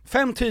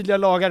 5 tydliga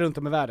lagar runt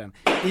om i världen.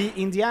 I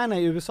Indiana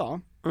i USA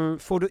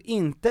får du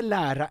inte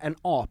lära en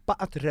apa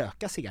att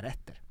röka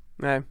cigaretter.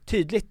 Nej.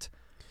 Tydligt.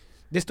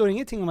 Det står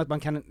ingenting om att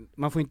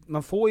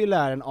man får ju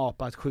lära en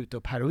apa att skjuta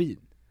upp heroin.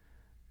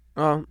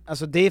 Ja.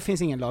 Alltså det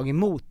finns ingen lag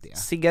emot det.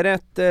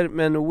 Cigaretter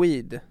men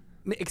weed.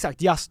 Men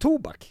exakt,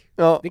 jazztobak.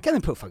 Det kan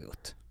en puffa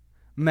gott.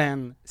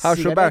 Men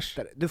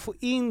cigaretter, du får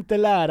inte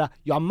lära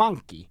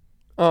monkey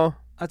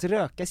att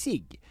röka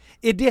cigg.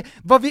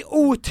 Var vi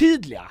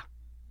otydliga?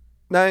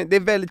 Nej, det är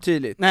väldigt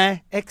tydligt.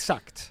 Nej,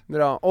 exakt.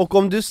 Bra. Och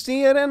om du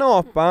ser en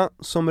apa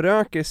som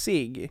röker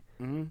cigg,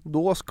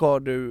 då ska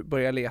du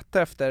börja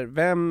leta efter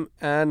vem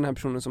är den här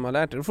personen som har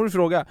lärt dig. Då får du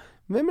fråga,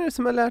 vem är det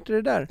som har lärt dig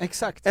det där?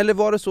 Exakt. Eller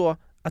var det så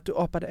att du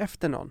apade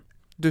efter någon?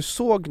 Du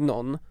såg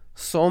någon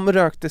som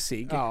rökte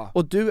cigg,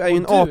 och du är ju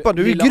en apa,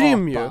 du är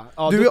grym ju.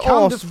 Du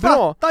är asbra. Du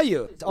fattar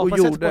ju. Apan och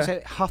sätter på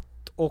sig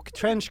hatt och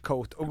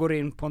trenchcoat och går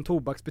in på en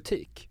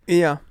tobaksbutik.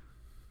 Ja.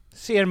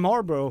 Ser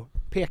Marlboro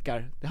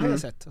pekar, det har jag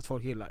sett att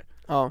folk gillar.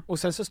 Ja. Och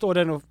sen så står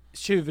den och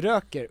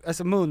tjuvröker,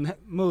 alltså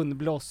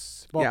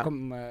munblås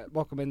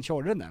bakom en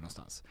tjorren där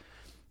någonstans.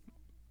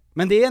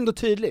 Men det är ändå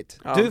tydligt.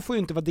 Du får ju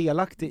inte vara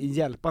delaktig i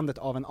hjälpandet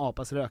av en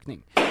apas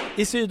rökning.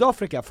 I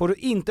Sydafrika får du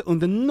inte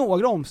under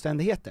några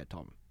omständigheter,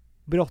 Tom,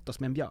 brottas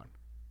med en björn.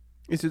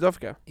 I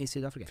Sydafrika? I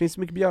Sydafrika. Finns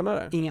det mycket björnar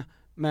där? Inga,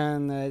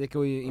 men det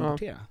går ju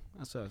importera.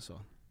 Alltså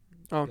så.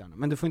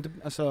 Men du får inte,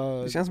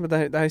 alltså... Det känns som att det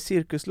här är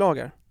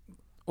cirkuslagar.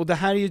 Och det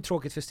här är ju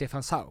tråkigt för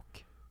Stefan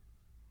Sauk.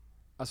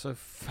 Alltså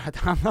för att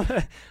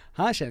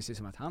han känns ju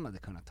som att han hade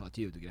kunnat ta ett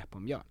judogrepp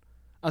om björn.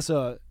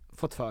 Alltså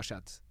fått för sig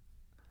att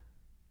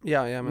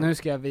nu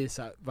ska jag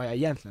visa vad jag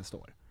egentligen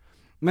står.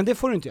 Men det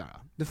får du inte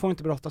göra. Du får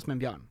inte brottas med en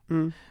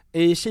björn.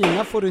 I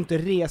Kina får du inte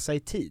resa i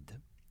tid.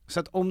 Så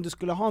att om du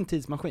skulle ha en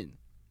tidsmaskin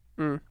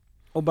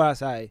och bara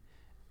säga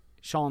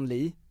Sean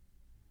Lee,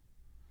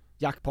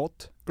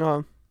 jackpot.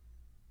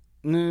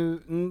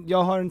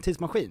 Jag har en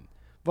tidsmaskin.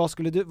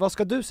 Vad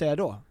ska du säga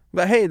då?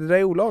 Hej, det där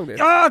är olagligt.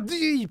 Ja,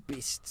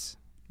 typiskt.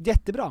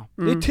 Jättebra.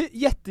 Det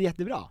är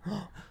jättebra.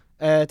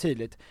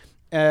 Tydligt.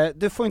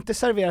 Du får inte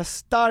servera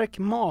stark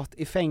mat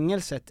i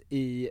fängelset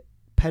i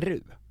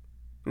Peru.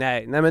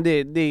 Nej men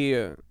det är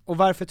ju... Och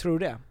varför tror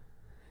du det?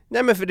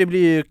 Nej men för det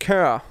blir ju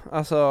kö.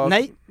 Alltså...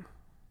 Nej,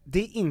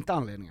 det är inte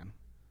anledningen.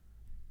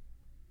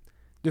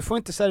 Du får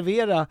inte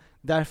servera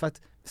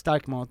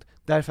stark mat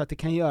därför att det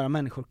kan göra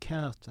människor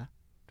köta.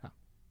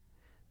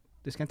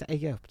 Du ska inte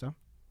ägga upp då.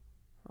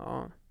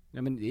 Ja.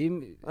 Ja, men det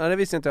är, Ja, det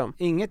visste inte jag om.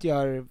 inget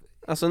gör...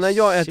 Alltså när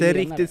jag äter Chilenare.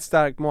 riktigt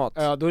stark mat.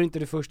 Ja, då är det inte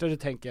det första du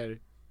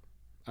tänker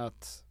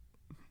att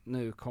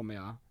nu kommer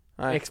jag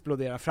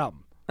explodera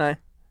fram. Nej.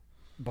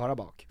 Bara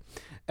bak.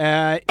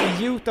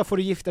 I Utah får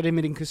du gifta dig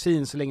med din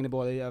kusin så länge ni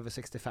båda är över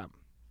 65.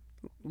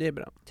 Det är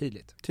bra.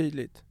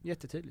 Tydligt.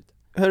 Jättetydligt.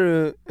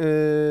 Hörru,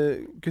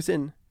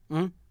 kusin.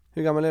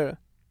 Hur gammal är du?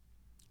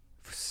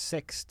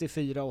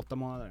 64, 8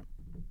 månader.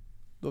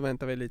 Då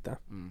väntar vi lite.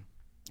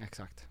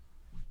 Exakt.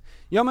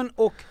 Ja, men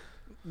och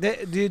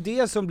det är ju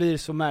det som blir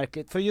så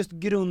märkligt, för just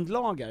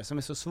grundlagar som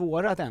är så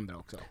svåra att ändra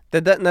också.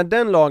 När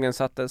den lagen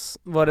sattes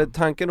var det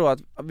tanken då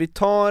att vi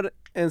tar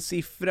en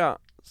siffra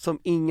som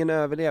ingen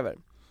överlever.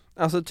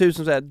 Alltså typ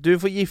som säger, du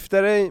får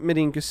gifta dig med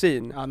din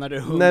kusin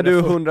när du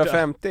är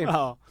 150.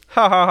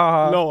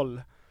 Ja.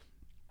 LOL.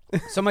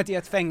 Som att ge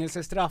ett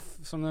fängelsestraff,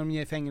 som när de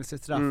ger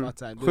fängelsestraff att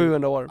så här,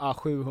 700 år. Ja,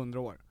 700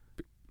 år.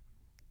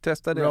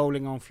 Testa det.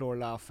 Rolling on floor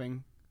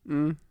laughing.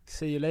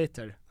 See you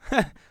later.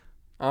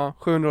 Ja,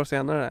 700 år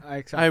senare. Ja,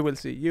 exakt. I will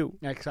see you.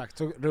 Ja, exakt,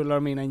 så rullar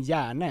de in en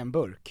hjärna i en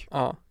burk.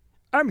 Ja.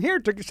 I'm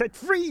here to set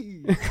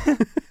free.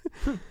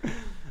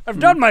 I've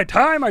done my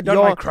time, I've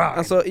done my crime.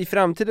 Alltså i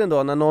framtiden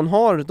då, när någon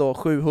har då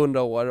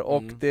 700 år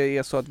och det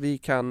är så att vi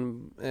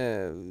kan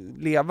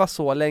leva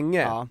så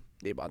länge,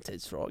 det är bara en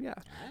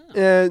tidsfråga.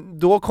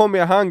 Då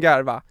kommer han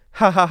garva.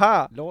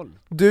 Hahaha. LOL.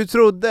 Du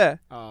trodde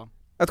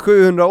att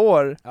 700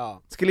 år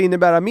skulle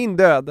innebära min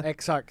död.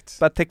 Exakt.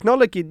 But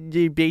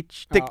technology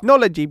bitch,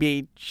 technology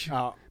bitch.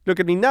 Look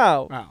at me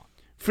now.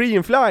 Free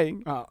and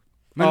flying.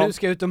 Men nu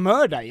ska jag ut och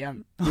mörda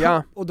igen.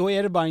 Ja. Och då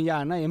är det bara en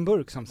hjärna i en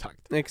burk som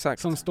sagt.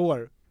 Exakt. Som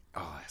står,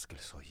 jag skulle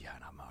så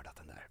gärna ha mördat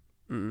den där.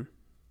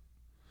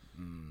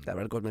 Det har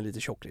väl gått med lite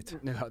tjockligt.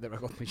 Nu har det väl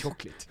gått med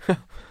tjockligt.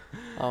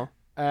 Ja.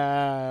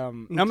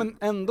 Ja, men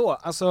ändå,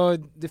 alltså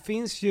det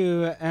finns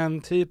ju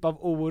en typ av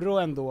oro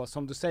ändå,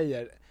 som du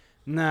säger,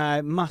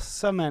 när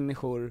massa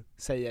människor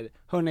säger,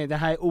 hörni, det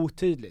här är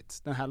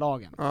otydligt, den här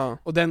lagen.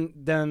 Och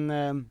den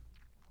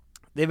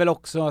det är väl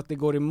också att det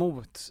går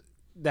emot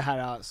det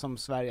här som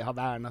Sverige har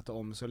värnat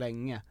om så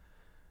länge,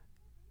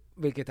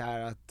 vilket är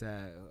att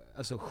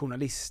alltså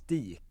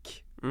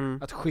journalistik,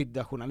 att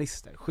skydda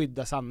journalister,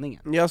 skydda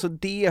sanningen. Ja, alltså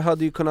det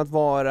hade ju kunnat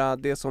vara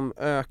det som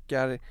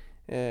ökar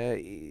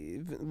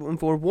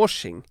vår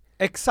washing.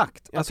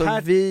 Exakt. Alltså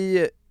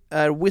vi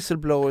är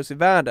whistleblowers i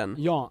världen.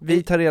 Ja.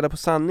 Vi tar reda på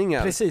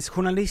sanningar. Precis,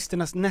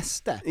 journalisternas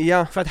näste.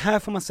 Ja. För att här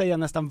får man säga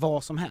nästan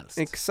vad som helst.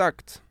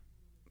 Exakt.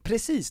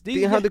 Precis.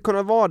 Det hade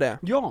kunnat vara det.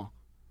 Ja.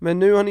 Men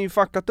nu har ni ju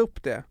fuckat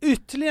upp det.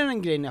 Ytterligare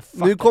en grej ni har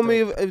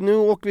fuckat upp. Nu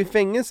åker vi i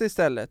fängelse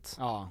istället.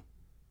 Ja.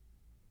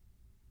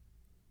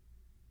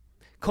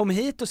 Kom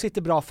hit och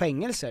sitter bra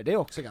fängelser, det är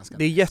också ganska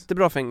Det är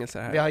jättebra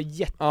fängelser här. Vi har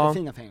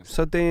jättefina fängelser.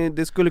 Så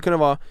det skulle kunna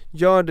vara,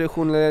 gör det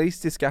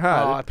journalistiska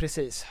här. Ja,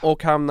 precis.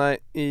 Och hamna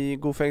i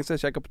god fängelse och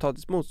käka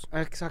potatismos.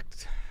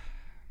 Exakt.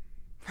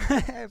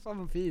 Fan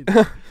vad fint.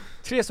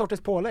 3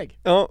 sorters pålägg.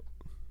 Ja.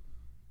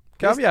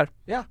 Kaviar.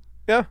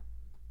 Ja.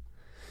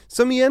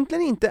 Som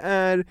egentligen inte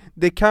är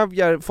det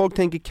kaviar, folk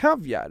tänker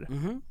kaviar.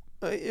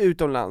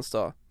 Utomlands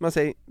då. Man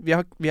säger, vi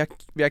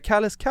har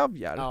Kalles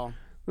kaviar. Ja.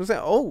 De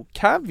säger,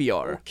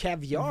 caviar.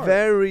 Caviar.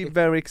 Very,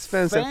 very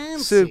expensive.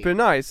 Fancy.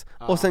 Super nice.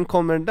 Ja. Och sen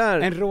kommer den där.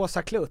 En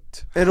rosa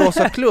klutt. En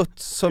rosa klutt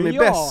som är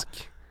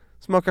besk.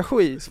 Smakar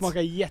skit.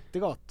 Smakar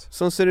jättegott.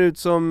 Som ser ut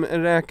som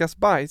en räkas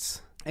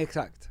bajs.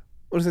 Exakt.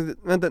 Och så,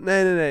 vänta,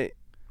 nej. Nej,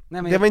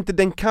 men det var inte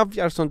den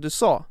kaviar som du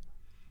sa.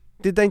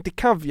 Det är inte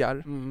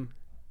kaviar.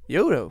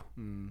 Jo då.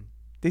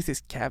 This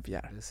is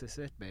caviar. This is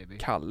it, baby.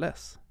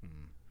 Kalles.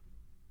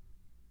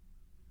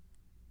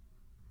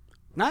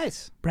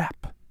 Nice.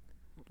 Rap.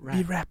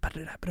 Vi rappade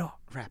det där bra.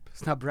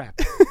 Snabb rap.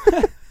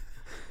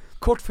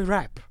 Kort för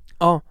rap.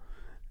 Ja.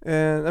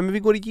 Men vi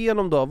går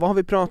igenom då. Vad har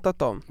vi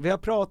pratat om? Vi har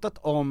pratat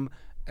om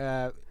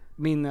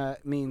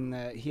min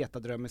heta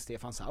dröm med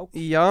Stefan Sauk.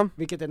 Ja.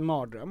 Vilket är en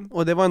mardröm.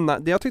 Och det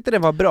var jag tyckte det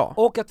var bra.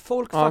 Och att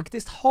folk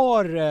faktiskt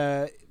har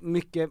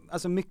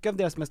mycket av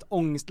deras mest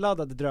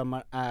ångestladdade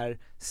drömmar är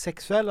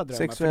sexuella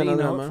drömmar. För det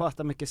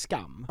innefattar mycket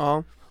skam.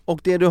 Ja. Och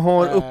det du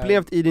har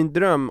upplevt i din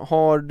dröm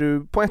har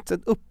du på ett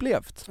sätt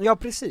upplevt. Ja,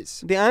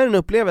 precis. Det är en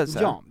upplevelse.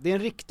 Ja, det är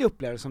en riktig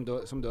upplevelse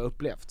som du har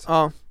upplevt.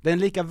 Ja. Den är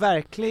lika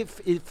verklig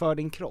för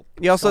din kropp.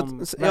 Ja,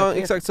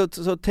 exakt.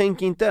 Så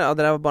tänk inte att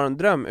det där var bara en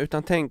dröm,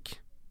 utan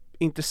tänk,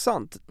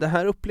 intressant, det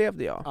här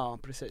upplevde jag. Ja,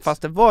 precis.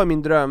 Fast det var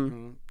min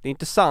dröm, det är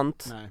inte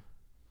sant. Nej.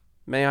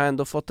 Men jag har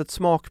ändå fått ett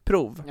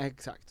smakprov.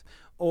 Exakt.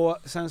 Och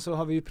sen så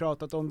har vi ju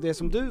pratat om det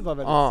som du var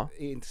väldigt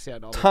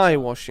intresserad av.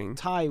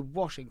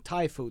 Thai-washing.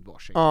 Thai food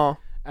washing. Ja.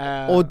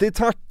 Och det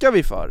tackar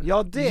vi för.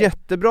 Ja, det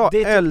jättebra,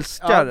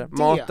 älskar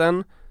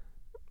maten.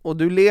 Och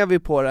du lever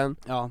på den.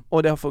 Ja.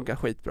 Och det har funkat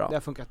skitbra. Det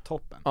har funkat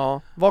toppen.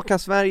 Ja. Vad kan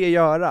Sverige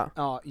göra?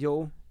 Ja,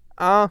 jo.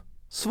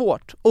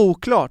 Svårt,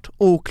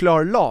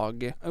 oklar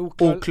lag.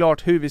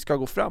 Oklart hur vi ska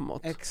gå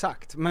framåt.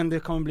 Exakt, men det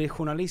kommer bli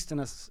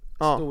journalisternas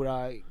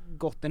stora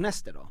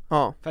gottenäste då.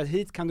 Ja. För att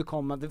hit kan du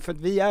komma, för att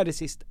vi är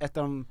ett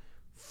av de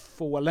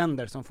få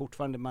länder som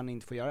fortfarande man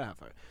inte får göra det här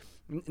för.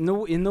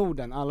 I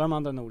Norden, alla de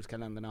andra nordiska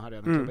länderna har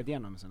redan klubbat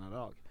igenom sina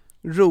lag.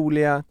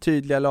 roliga,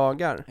 tydliga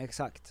lagar.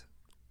 Exakt.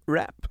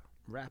 Rap.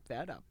 Wrap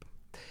that up.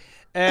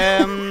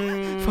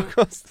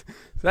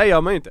 Så där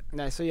gör man ju inte.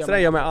 Nej, så där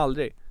gör man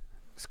aldrig.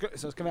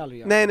 Så ska vi aldrig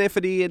göra. Nej,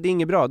 för det är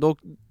inget bra.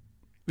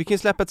 Vi kan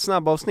släppa ett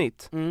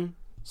snabbavsnitt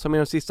som är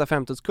de sista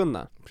 15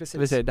 sekunderna.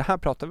 Precis. Vi säger, det här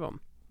pratar vi om.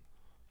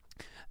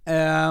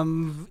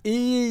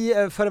 I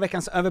förra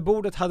veckans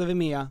överbordet hade vi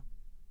med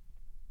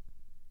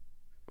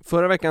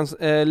Förra veckans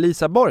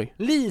Lisa Borg.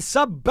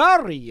 Lisa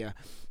Borg!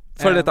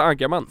 Före detta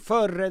Ankerman.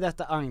 Före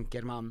detta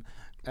Ankerman.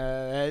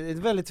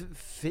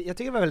 Jag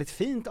tycker det var ett väldigt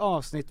fint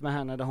avsnitt med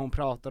henne där hon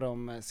pratar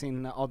om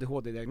sin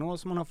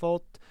ADHD-diagnos som hon har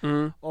fått,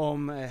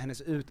 om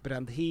hennes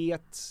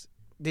utbrändhet.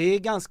 Det är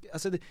ganska,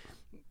 alltså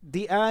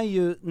det är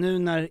ju nu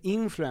när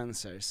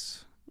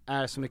influencers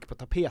är så mycket på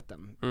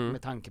tapeten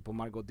med tanke på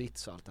Margot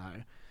Ditz och allt det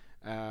här,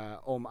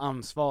 om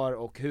ansvar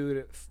och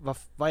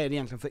vad är det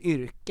egentligen för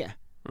yrke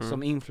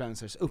som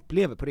influencers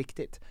upplever på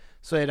riktigt,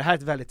 så är det här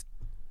ett väldigt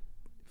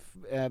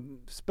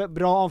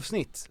bra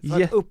avsnitt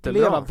för att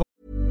uppleva.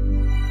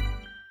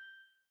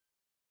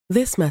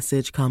 This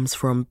message comes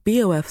from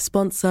BOF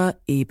sponsor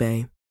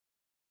eBay.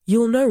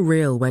 You'll know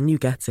real when you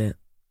get it.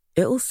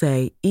 It'll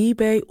say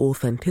eBay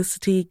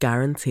Authenticity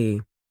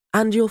Guarantee.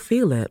 And you'll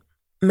feel it.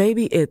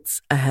 Maybe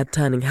it's a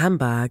head-turning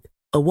handbag,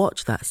 a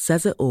watch that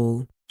says it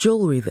all,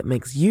 jewelry that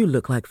makes you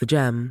look like the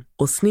gem,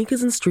 or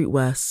sneakers and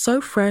streetwear so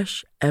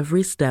fresh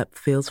every step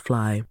feels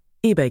fly.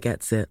 eBay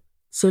gets it.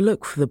 So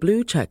look for the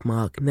blue check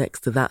mark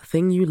next to that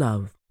thing you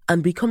love.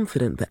 And be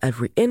confident that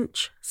every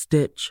inch,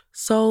 stitch,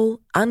 sole,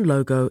 and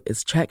logo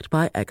is checked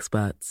by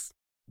experts.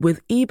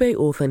 With eBay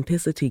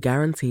Authenticity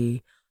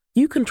Guarantee,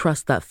 you can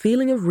trust that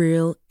feeling of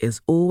real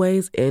is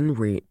always in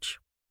reach.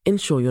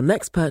 Ensure your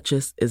next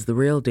purchase is the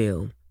real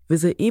deal.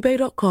 Visit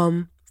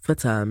ebay.com for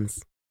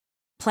terms.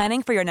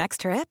 Planning for your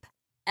next trip?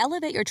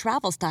 Elevate your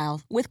travel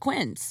style with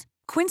Quince.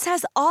 Quince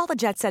has all the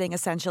jet-setting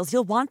essentials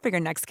you'll want for your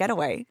next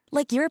getaway,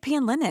 like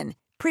European linen,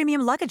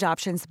 premium luggage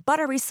options,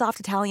 buttery soft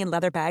Italian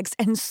leather bags,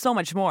 and so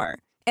much more.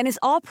 And is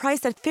all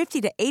priced at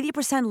 50 to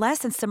 80% less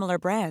than similar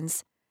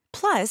brands.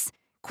 Plus,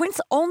 Quince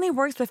only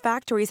works with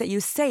factories that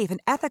use safe and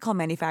ethical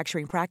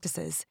manufacturing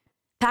practices.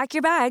 Pack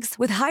your bags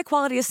with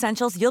high-quality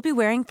essentials you'll be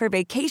wearing for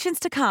vacations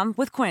to come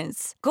with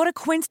Quince. Go to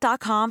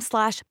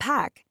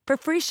quince.com/pack for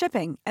free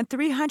shipping and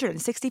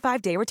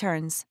 365-day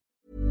returns.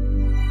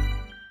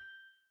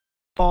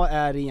 Vad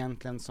är det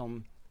egentligen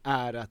som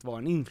är att vara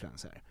en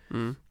influencer?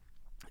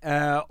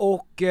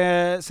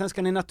 Sen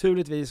ska ni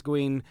naturligtvis gå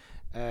in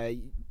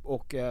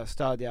och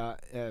stödja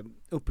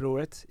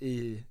upproret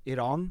i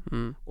Iran.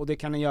 Och det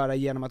kan ni göra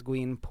genom att gå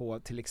in på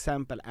till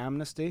exempel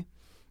Amnesty,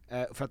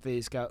 för att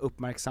vi ska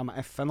uppmärksamma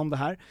FN om det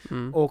här.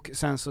 Och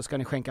sen så ska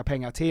ni skänka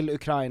pengar till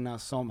Ukraina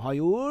som har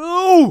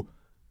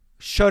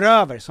kör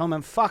över som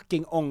en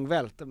fucking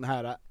ångvält de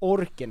här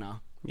orkerna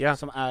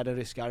som är den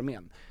ryska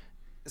armén.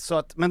 Så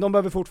att, men de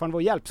behöver fortfarande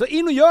vår hjälp, så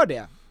in och gör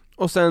det!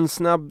 Och sen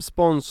snabb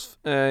spons,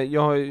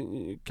 jag har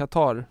ju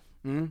Qatar.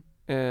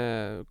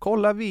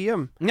 Kolla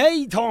VM.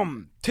 Nej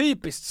Tom!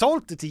 Typiskt,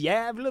 sålt det till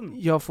jävlen!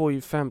 Jag får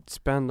ju 50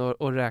 spänn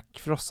och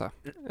räkfrossa.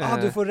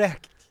 Du får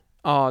räk.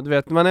 Ja, du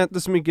vet, man äter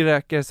så mycket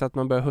räkor så att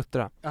man börjar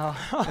huttra.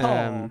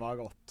 Vad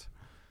gott.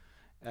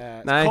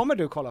 Nej. Kommer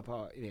du kolla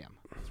på VM?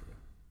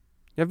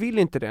 Jag vill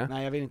inte det.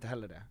 Nej, jag vill inte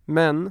heller det.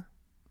 Men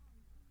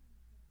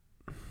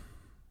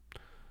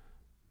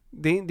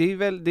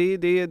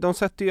de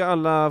sätter ju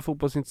alla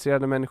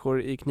fotbollsintresserade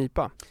människor i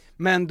knipa.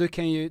 Men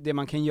det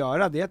man kan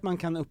göra, det är att man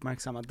kan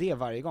uppmärksamma det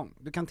varje gång.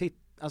 Du kan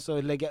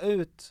lägga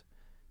ut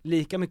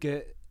lika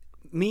mycket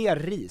mer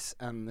ris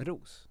än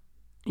ros.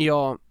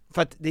 Ja.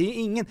 För att det är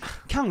ingen,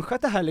 kanske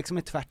att det här liksom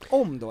är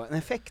tvärtom då, en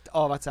effekt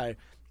av att så här,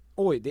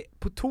 oj, det är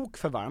på tok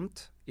för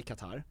varmt i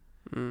Qatar.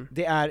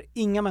 Det är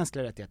inga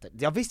mänskliga rättigheter.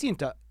 Jag visste ju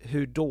inte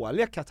hur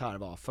dåliga Qatar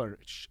var för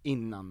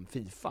innan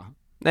FIFA.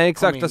 Nej,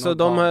 exakt, alltså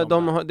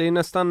det är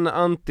nästan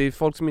anti,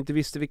 folk som inte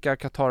visste vilka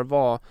Qatar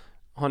var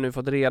har nu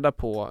fått reda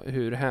på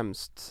hur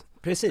hemskt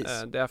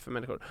det är för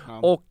människor. Ja.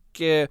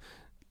 Och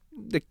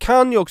det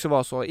kan ju också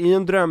vara så, i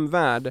en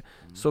drömvärld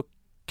så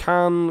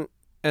kan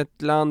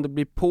ett land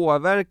bli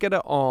påverkade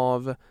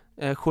av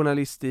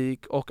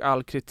journalistik och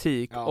all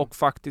kritik och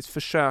faktiskt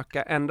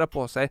försöka ändra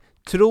på sig.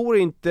 Tror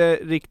inte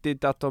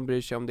riktigt att de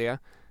bryr sig om det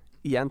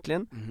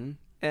egentligen.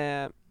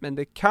 Men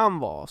det kan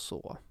vara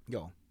så.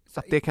 Ja. Så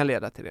att det kan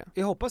leda till det.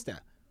 Jag hoppas det.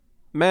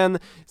 Men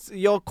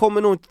jag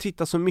kommer nog inte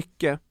titta så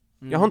mycket.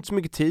 Jag har inte så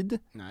mycket tid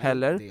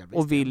heller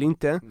och vill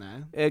inte.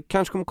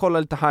 Kanske kommer kolla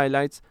lite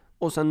highlights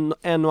och sen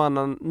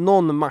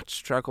någon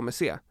match tror jag kommer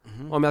se.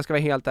 Om jag ska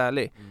vara helt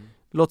ärlig.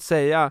 Låt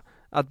säga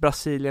att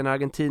Brasilien och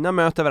Argentina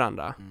möter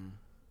varandra.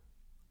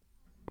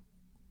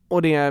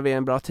 Och det är vid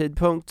en bra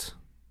tidpunkt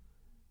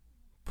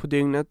på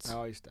dygnet.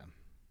 Ja, just det.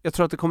 Jag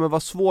tror att det kommer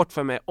vara svårt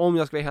för mig, om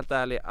jag ska vara helt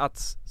ärlig, att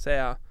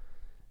säga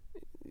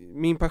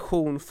min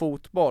passion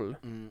fotboll.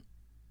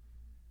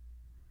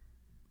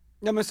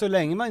 Ja, men så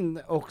länge man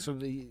också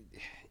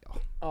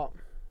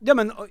ja,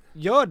 men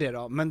gör det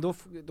då. Men då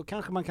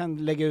kanske man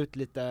kan lägga ut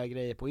lite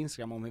grejer på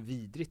Instagram om hur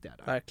vidrigt det är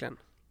där. Verkligen.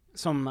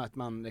 Som att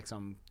man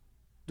liksom,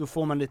 då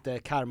får man lite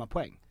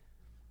karmapoäng.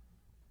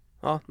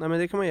 Ja, nej men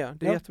det kan man göra,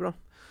 det är jättebra.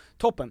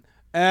 Toppen.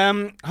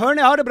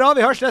 Hörni, ha det bra,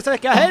 vi hörs nästa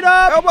vecka, hej då!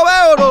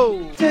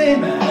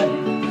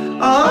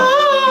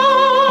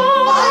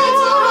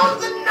 Oh,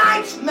 the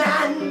night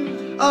man.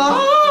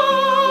 Oh.